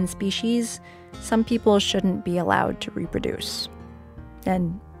human species, some people shouldn't be allowed to reproduce.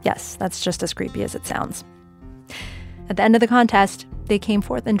 And yes, that's just as creepy as it sounds. At the end of the contest, they came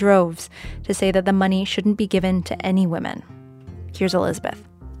forth in droves to say that the money shouldn't be given to any women. Here's Elizabeth.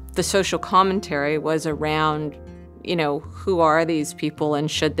 The social commentary was around, you know, who are these people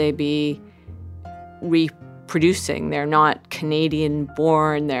and should they be reproducing? They're not Canadian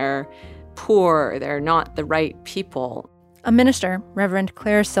born, they're poor, they're not the right people. A minister, Reverend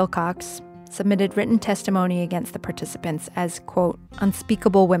Claire Silcox, submitted written testimony against the participants as, quote,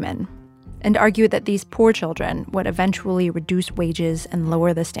 unspeakable women, and argued that these poor children would eventually reduce wages and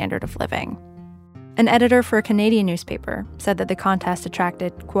lower the standard of living. An editor for a Canadian newspaper said that the contest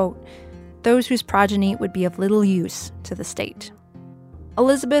attracted, quote, those whose progeny would be of little use to the state.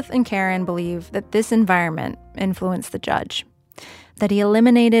 Elizabeth and Karen believe that this environment influenced the judge, that he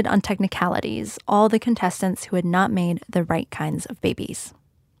eliminated on technicalities all the contestants who had not made the right kinds of babies.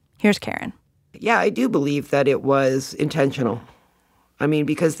 Here's Karen. Yeah, I do believe that it was intentional. I mean,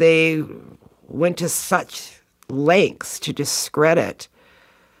 because they went to such lengths to discredit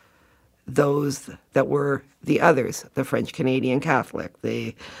those that were the others, the French-Canadian Catholic,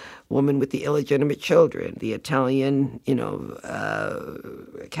 the woman with the illegitimate children, the Italian,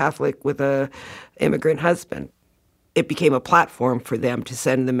 Catholic with a immigrant husband. It became a platform for them to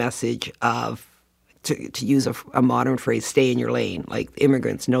send the message of, to use a modern phrase, stay in your lane, like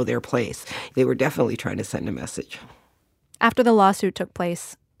immigrants know their place. They were definitely trying to send a message. After the lawsuit took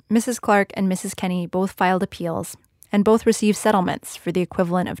place, Mrs. Clark and Mrs. Kenney both filed appeals and both received settlements for the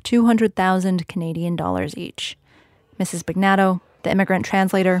equivalent of 200,000 Canadian dollars each. Mrs. Bignato, the immigrant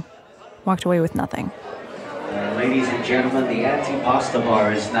translator, walked away with nothing. Ladies and gentlemen, the antipasta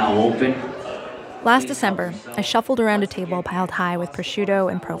bar is now open. Last December, I shuffled around a table piled high with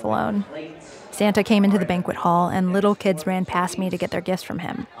prosciutto and provolone. Santa came into the banquet hall, and little kids ran past me to get their gifts from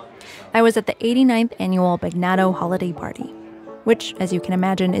him. I was at the 89th annual Bignato holiday party, which, as you can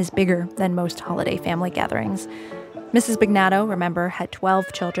imagine, is bigger than most holiday family gatherings. Mrs. Bagnato, remember, had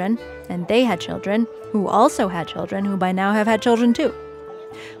 12 children, and they had children who also had children who by now have had children too.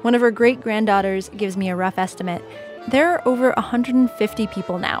 One of her great-granddaughters gives me a rough estimate. There are over 150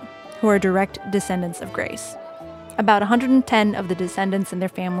 people now who are direct descendants of Grace. About 110 of the descendants and their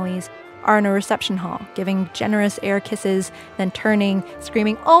families are in a reception hall, giving generous air kisses, then turning,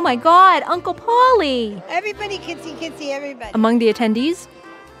 screaming, "Oh my God, Uncle Paulie!" Everybody kitsy, everybody. Among the attendees,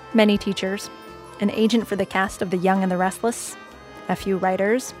 many teachers, an agent for the cast of The Young and the Restless, a few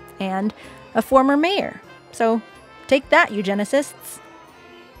writers, and a former mayor. So take that, eugenicists.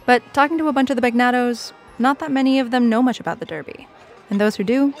 But talking to a bunch of the Bagnatos, not that many of them know much about the Derby. And those who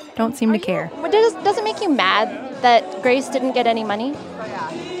do don't seem to care. Does it make you mad that Grace didn't get any money?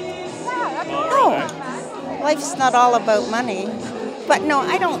 No, life's not all about money. But no,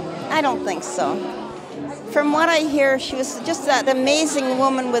 I don't think so. From what I hear, she was just that amazing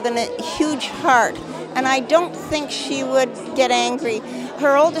woman with a huge heart, and I don't think she would get angry.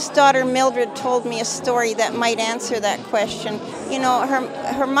 Her oldest daughter, Mildred, told me a story that might answer that question. You know,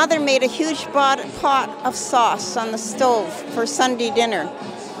 her mother made a huge pot of sauce on the stove for Sunday dinner,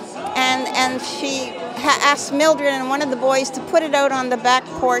 and she asked Mildred and one of the boys to put it out on the back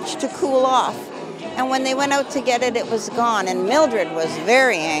porch to cool off. And when they went out to get it, it was gone, and Mildred was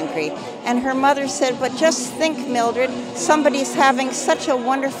very angry. And her mother said, "But just think, Mildred, somebody's having such a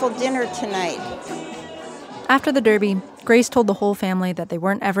wonderful dinner tonight." After the Derby, Grace told the whole family that they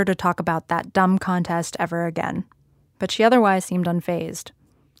weren't ever to talk about that dumb contest ever again. But she otherwise seemed unfazed.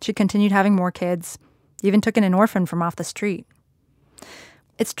 She continued having more kids, even took in an orphan from off the street.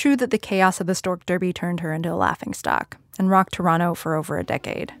 It's true that the chaos of the Stork Derby turned her into a laughingstock and rocked Toronto for over a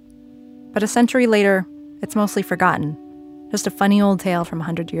decade. But a century later, it's mostly forgotten, just a funny old tale from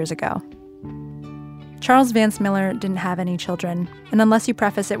 100 years ago. Charles Vance Miller didn't have any children, and unless you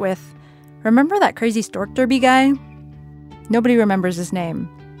preface it with, "Remember that crazy Stork Derby guy?" Nobody remembers his name.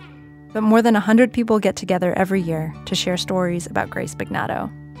 But more than 100 people get together every year to share stories about Grace Bagnato.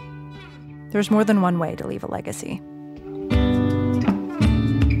 There's more than one way to leave a legacy.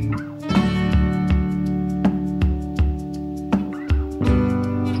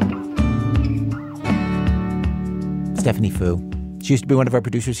 Stephanie Fu. She used to be one of our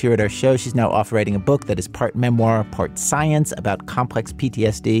producers here at our show. She's now off writing a book that is part memoir, part science about complex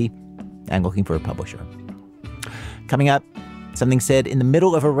PTSD, and looking for a publisher. Coming up, something said in the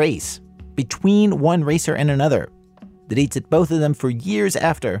middle of a race, between one racer and another, that eats at both of them for years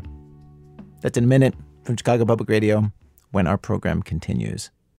after. That's in a minute from Chicago Public Radio when our program continues.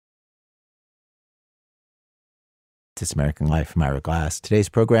 This American Life from Ira Glass. Today's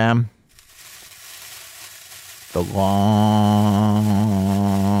program, The Long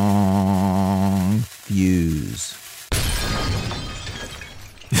Fuse.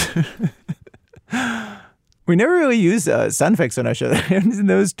 We never really use sound effects on our show.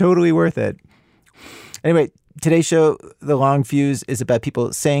 Those totally worth it. Anyway, today's show, The Long Fuse, is about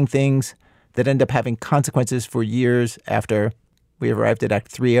people saying things that end up having consequences for years after we have arrived at Act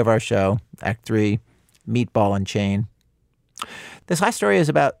 3 of our show. Act 3, Meatball and Chain. This last story is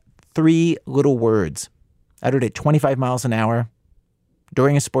about 3 little words uttered at 25 miles an hour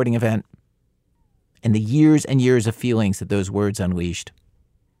during a sporting event and the years and years of feelings that those words unleashed.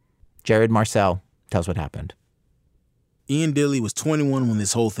 Jared Marcel tells what happened. Ian Dilly was 21 when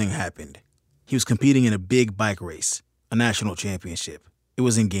this whole thing happened. He was competing in a big bike race, a national championship. It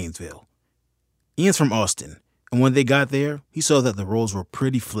was in Gainesville. Ian's from Austin, and when they got there, he saw that the roads were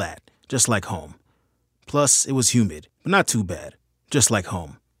pretty flat, just like home. Plus, it was humid, but not too bad, just like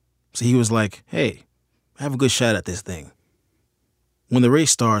home. So he was like, hey, I have a good shot at this thing. When the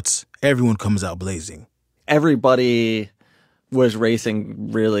race starts, everyone comes out blazing. Everybody was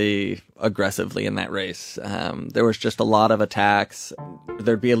racing really aggressively in that race. There was just a lot of attacks.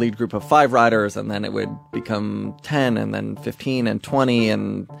 There'd be a lead group of 5 riders, and then it would become 10, and then 15, and 20,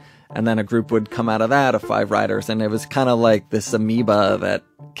 and then a group would come out of that of 5 riders, and it was kind of like this amoeba that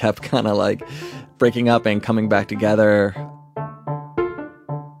kept kind of like breaking up and coming back together.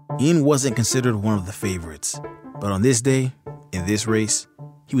 Ian wasn't considered one of the favorites, but on this day, in this race,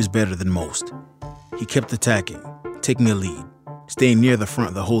 he was better than most. He kept attacking, taking a lead, staying near the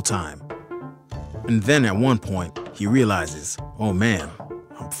front the whole time. And then at one point, he realizes, oh man,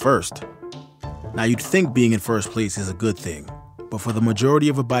 I'm first. Now you'd think being in first place is a good thing, but for the majority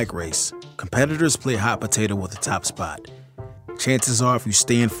of a bike race, competitors play hot potato with the top spot. Chances are if you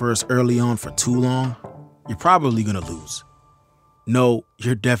stay in first early on for too long, you're probably gonna lose. No,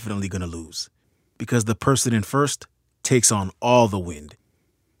 you're definitely gonna lose, because the person in first takes on all the wind.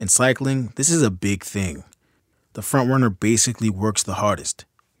 In cycling, this is a big thing. The front runner basically works the hardest.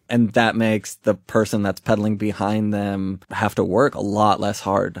 And that makes the person that's pedaling behind them have to work a lot less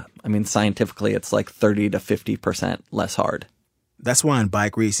hard. I mean, scientifically, it's like 30 to 50% less hard. That's why in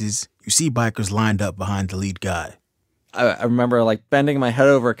bike races, you see bikers lined up behind the lead guy. I remember like bending my head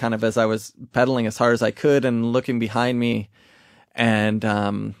over kind of as I was pedaling as hard as I could and looking behind me. And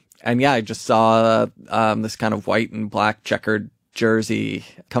yeah, I just saw this kind of white and black checkered jersey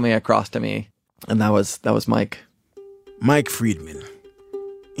coming across to me. And that was Mike. Mike Friedman.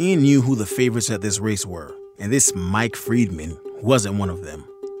 Ian knew who the favorites at this race were, and this Mike Friedman wasn't one of them.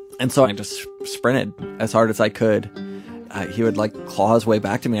 And so I just sprinted as hard as I could. He would like claw his way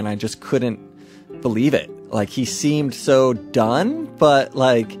back to me, and I just couldn't believe it. Like, he seemed so done, but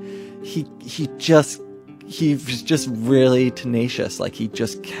like he was just really tenacious. Like, he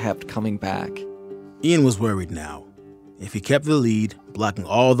just kept coming back. Ian was worried now. If he kept the lead, blocking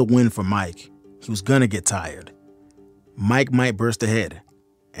all the wind for Mike, he was gonna get tired. Mike might burst ahead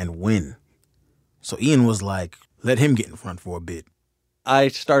and win. So Ian was like, let him get in front for a bit. I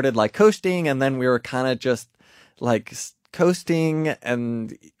started like coasting, and then we were kind of just like coasting,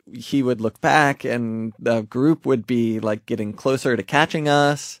 and he would look back and the group would be like getting closer to catching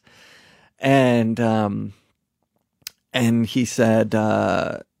us. And he said,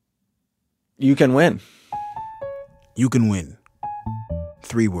 you can win. You can win.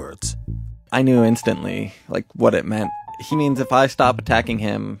 3 words. I knew instantly like what it meant. He means if I stop attacking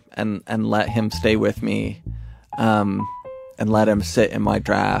him and let him stay with me, and let him sit in my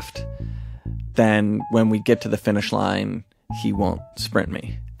draft, then when we get to the finish line, he won't sprint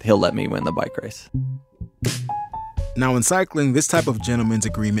me. He'll let me win the bike race. Now in cycling, this type of gentleman's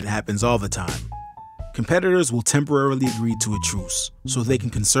agreement happens all the time. Competitors will temporarily agree to a truce so they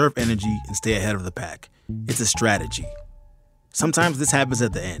can conserve energy and stay ahead of the pack. It's a strategy. Sometimes this happens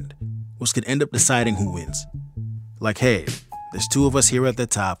at the end, which could end up deciding who wins. Like, hey, there's 2 of us here at the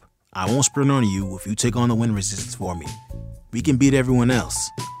top. I won't sprint on you if you take on the wind resistance for me. We can beat everyone else.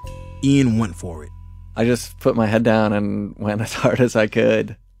 Ian went for it. I just put my head down and went as hard as I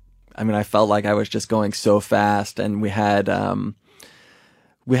could. I mean, I felt like I was just going so fast, and we had a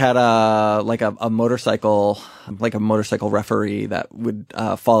motorcycle referee that would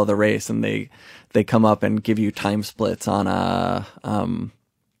follow the race, and they come up and give you time splits on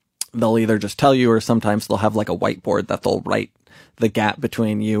they'll either just tell you, or sometimes they'll have like a whiteboard that they'll write the gap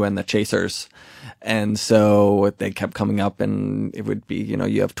between you and the chasers. And so they kept coming up, and it would be,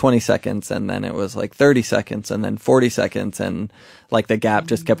 you have 20 seconds, and then it was like 30 seconds, and then 40 seconds. And like the gap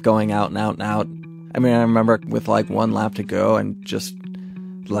just kept going out and out and out. I mean, I remember with like 1 lap to go and just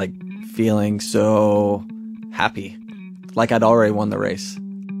like feeling so happy, like I'd already won the race.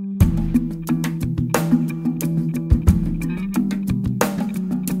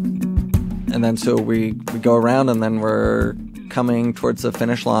 And then so we go around, and then we're coming towards the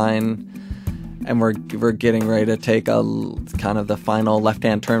finish line, and we're getting ready to take a kind of the final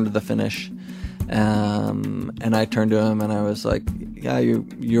left-hand turn to the finish. And I turned to him and I was like, yeah,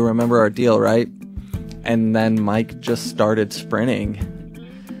 you remember our deal, right? And then Mike just started sprinting.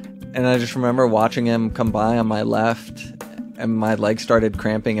 And I just remember watching him come by on my left, and my legs started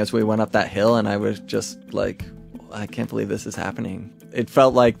cramping as we went up that hill, and I was just like, I can't believe this is happening. It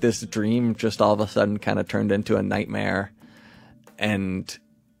felt like this dream just all of a sudden kind of turned into a nightmare, and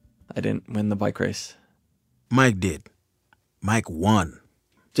I didn't win the bike race. Mike did. Mike won.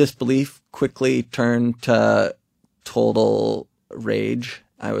 Disbelief quickly turned to total rage.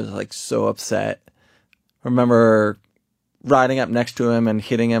 I was like so upset. I remember riding up next to him and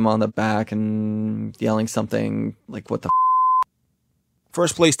hitting him on the back and yelling something like, what the f***?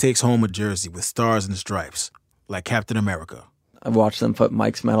 First place takes home a jersey with stars and stripes, like Captain America. I watched them put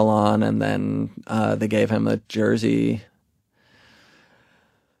Mike's medal on, and then they gave him a jersey.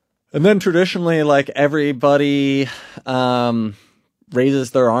 And then traditionally, like, everybody raises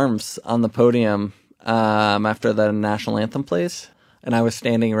their arms on the podium after the national anthem plays. And I was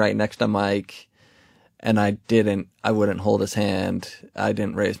standing right next to Mike, and I wouldn't hold his hand. I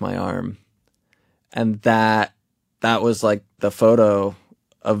didn't raise my arm. And that was like the photo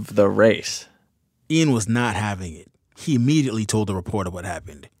of the race. Ian was not having it. He immediately told the reporter what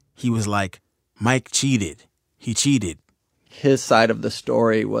happened. He was like, Mike cheated. He cheated. His side of the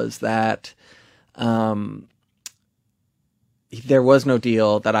story was that there was no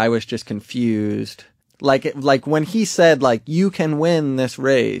deal, that I was just confused. Like when he said, like, you can win this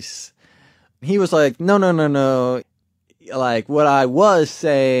race, he was like, no. Like, what I was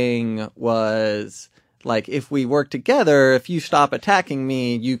saying was, like, if we work together, if you stop attacking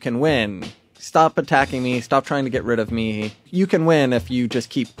me, you can win. Stop attacking me. Stop trying to get rid of me. You can win if you just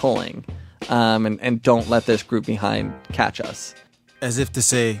keep pulling, and don't let this group behind catch us. as if to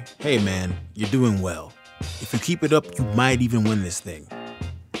say, hey man, you're doing well. If you keep it up, you might even win this thing.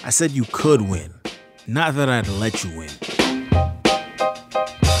 I said you could win, not that I'd let you win.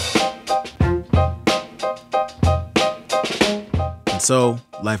 And so,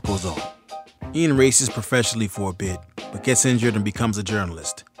 life goes on. Ian races professionally for a bit, but gets injured and becomes a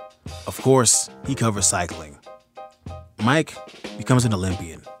journalist. Of course, he covers cycling. Mike becomes an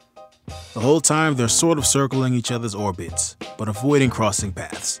Olympian. The whole time, they're sort of circling each other's orbits, but avoiding crossing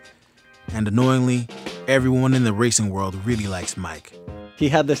paths. And annoyingly, everyone in the racing world really likes Mike. He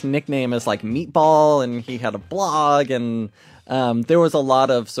had this nickname as like Meatball, and he had a blog, and there was a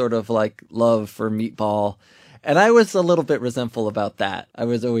lot of sort of like love for Meatball. And I was a little bit resentful about that. I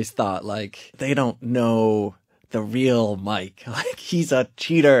was always thought like, they don't know the real Mike. Like, he's a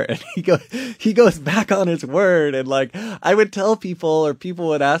cheater, and he goes back on his word. And like, I would tell people, or people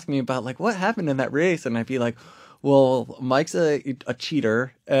would ask me about like, what happened in that race? And I'd be like, well, Mike's a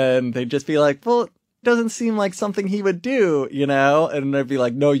cheater. And they'd just be like, well, it doesn't seem like something he would do, you know? And I'd be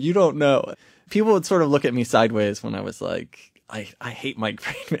like, no, you don't know. People would sort of look at me sideways when I was like, I hate Mike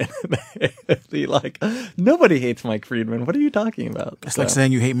Friedman. Be like, nobody hates Mike Friedman. What are you talking about? It's like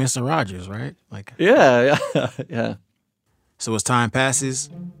saying you hate Mr. Rogers, right? Like, yeah. So as time passes,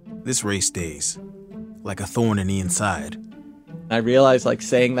 this race stays like a thorn in Ian's side. I realized like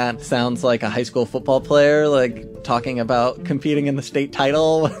saying that sounds like a high school football player, like talking about competing in the state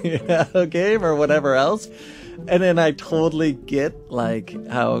title game or whatever else. And then I totally get like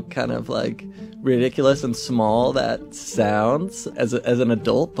how kind of like ridiculous and small that sounds as an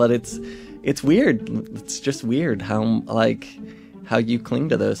adult, but it's weird. It's just weird how you cling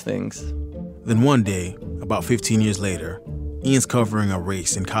to those things. Then one day, about 15 years later, Ian's covering a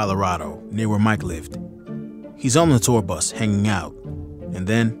race in Colorado near where Mike lived. He's on the tour bus hanging out, and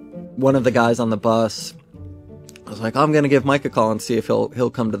then one of the guys on the bus was like, I'm gonna give Mike a call and see if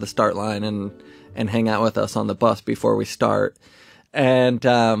he'll come to the start line and hang out with us on the bus before we start. And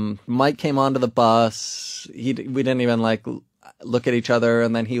Mike came onto the bus. We didn't even like look at each other,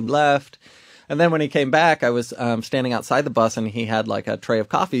 and then he left. And then when he came back, I was standing outside the bus, and he had like a tray of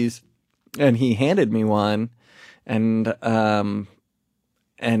coffees, and he handed me one. And I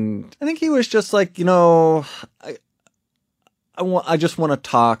think he was just like, you know, I just want to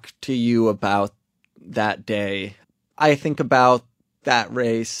talk to you about that day. I think about that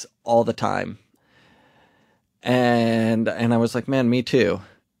race all the time. And I was like, man, me too.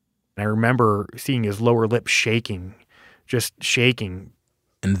 I remember seeing his lower lip shaking, just shaking.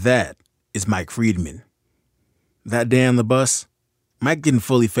 And that is Mike Friedman. That day on the bus, Mike didn't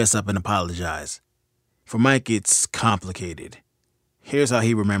fully fess up and apologize. For Mike, it's complicated. Here's how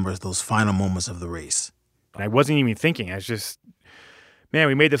he remembers those final moments of the race. I wasn't even thinking. I was just, man,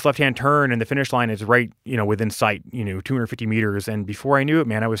 we made this left-hand turn, and the finish line is right, within sight, 250 meters. And before I knew it,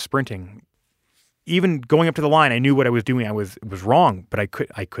 man, I was sprinting. Even going up to the line, I knew what I was doing. It was wrong, but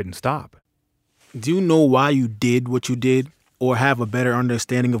I couldn't stop. Do you know why you did what you did, or have a better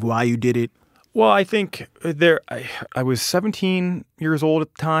understanding of why you did it? Well, I think I was 17 years old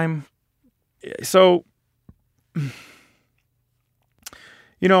at the time. So, I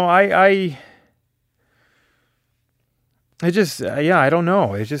don't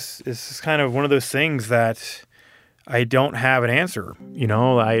know. It's just kind of one of those things that I don't have an answer.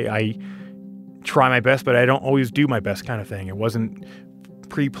 I try my best, but I don't always do my best kind of thing. It wasn't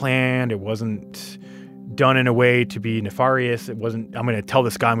pre-planned. It wasn't done in a way to be nefarious. It wasn't, I'm going to tell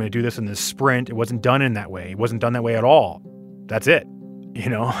this guy I'm going to do this in this sprint. It wasn't done in that way. It wasn't done that way at all. That's it.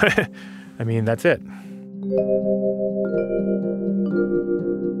 I mean, that's it.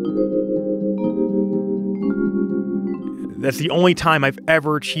 That's the only time I've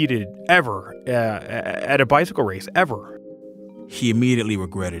ever cheated, ever, at a bicycle race, ever. He immediately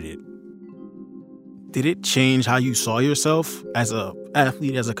regretted it. Did it change how you saw yourself as an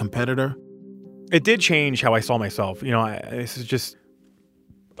athlete, as a competitor? It did change how I saw myself. I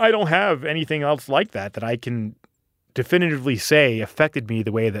don't have anything else like that I can definitively say affected me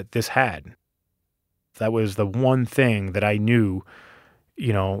the way that this had. That was the one thing that I knew,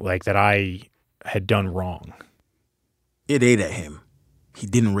 that I had done wrong. It ate at him. He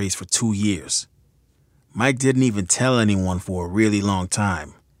didn't race for 2 years. Mike didn't even tell anyone for a really long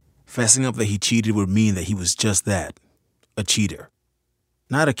time. Fessing up that he cheated would mean that he was just that, a cheater.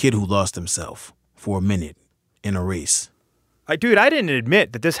 Not a kid who lost himself for a minute in a race. I didn't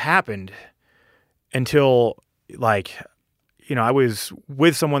admit that this happened until, I was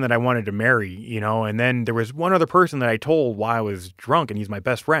with someone that I wanted to marry, and then there was one other person that I told why I was drunk, and he's my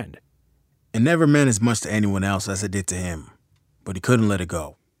best friend. It never meant as much to anyone else as it did to him, but he couldn't let it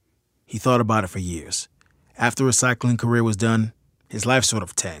go. He thought about it for years. After his cycling career was done, His life sort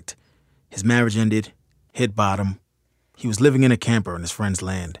of tanked. His marriage ended, hit bottom. He was living in a camper on his friend's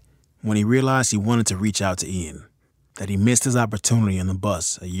land when he realized he wanted to reach out to Ian, that he missed his opportunity on the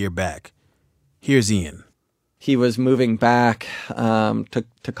bus a year back. Here's Ian. He was moving back to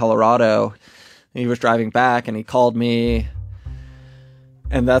Colorado. He was driving back and he called me.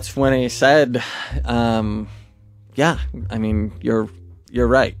 And that's when he said, yeah, I mean, you're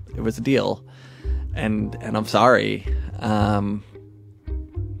right. It was a deal. And I'm sorry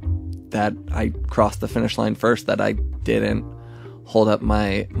that I crossed the finish line first, that I didn't hold up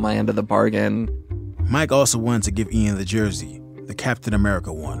my end of the bargain. Mike also wanted to give Ian the jersey, the Captain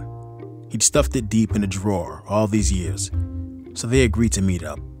America one. He'd stuffed it deep in a drawer all these years, so they agreed to meet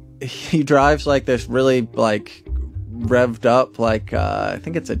up. He drives like this really like revved up, like I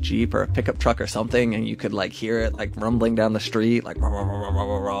think it's a Jeep or a pickup truck or something, and you could like hear it like rumbling down the street, like rah, rah, rah, rah,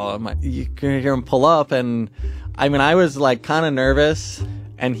 rah, rah. You could hear him pull up, and I mean I was like kind of nervous,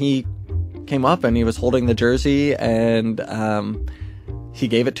 and he came up and he was holding the jersey, and he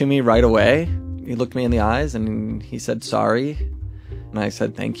gave it to me right away. He looked me in the eyes and he said sorry, and I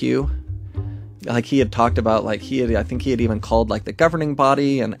said thank you. Like he had talked about, like I think he had even called like the governing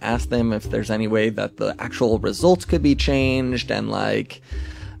body and asked them if there's any way that the actual results could be changed, and like,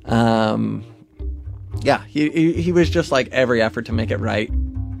 yeah, he was just like every effort to make it right.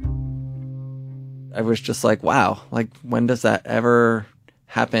 I was just like, wow, like when does that ever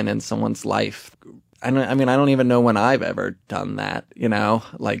happen in someone's life? I mean, I don't even know when I've ever done that, you know,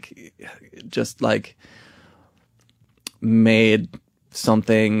 like just like made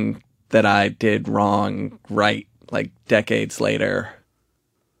something that I did wrong right, like decades later.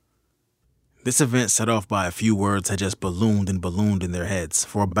 This event set off by a few words had just ballooned and ballooned in their heads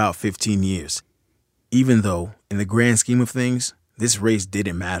for about 15 years. Even though, in the grand scheme of things, this race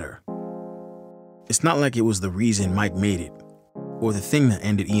didn't matter. It's not like it was the reason Mike made it, or the thing that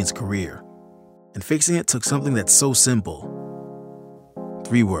ended Ian's career. And fixing it took something that's so simple.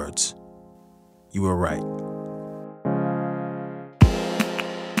 3 words. You were right.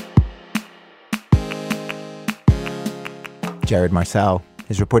 Jared Marcel.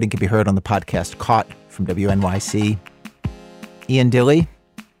 His reporting can be heard on the podcast Caught from WNYC. Ian Dilley,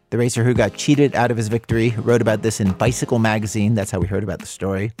 the racer who got cheated out of his victory, who wrote about this in Bicycle magazine. That's how we heard about the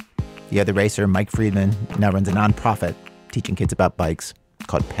story. The other racer, Mike Friedman, now runs a nonprofit teaching kids about bikes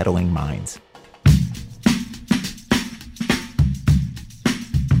called Pedaling Minds.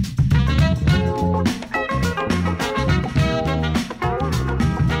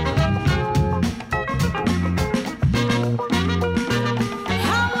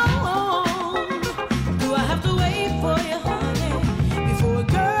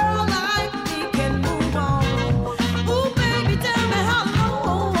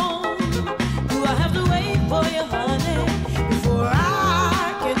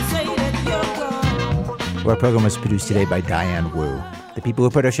 Our program was produced today by Diane Wu. The people who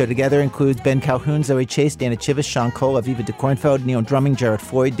put our show together includes Ben Calhoun, Zoe Chase, Dana Chivas, Sean Cole, Aviva de Kornfeld, Neil Drumming, Jarrett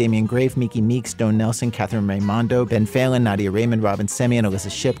Floyd, Damian Grave, Miki Meeks, Stone Nelson, Catherine Raimondo, Ben Phelan, Nadia Raymond, Robin Semyon, Alyssa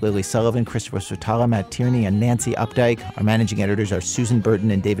Shipp, Lily Sullivan, Christopher Sotala, Matt Tierney, and Nancy Updike. Our managing editors are Susan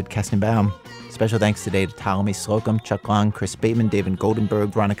Burton and David Kestenbaum. Special thanks today to Ptolemy Slocum, Chuck Long, Chris Bateman, David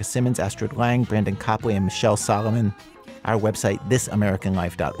Goldenberg, Veronica Simmons, Astrid Lang, Brandon Copley, and Michelle Solomon. Our website,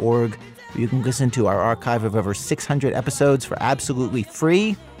 thisamericanlife.org. You can listen to our archive of over 600 episodes for absolutely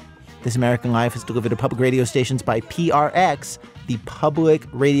free. This American Life is delivered to public radio stations by PRX, the Public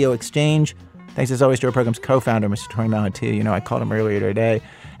Radio Exchange. Thanks as always to our program's co-founder, Mr. Tony Malatia. You know, I called him earlier today,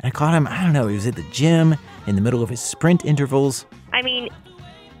 and I caught him, I don't know, he was at the gym in the middle of his sprint intervals. I mean,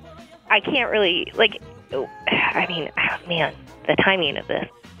 I can't really, man, the timing of this.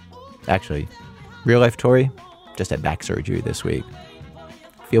 Actually, real life Tori just had back surgery this week.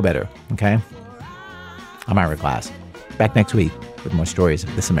 Feel better, okay? I'm Ira Glass. Back next week with more stories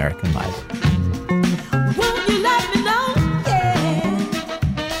of This American Life.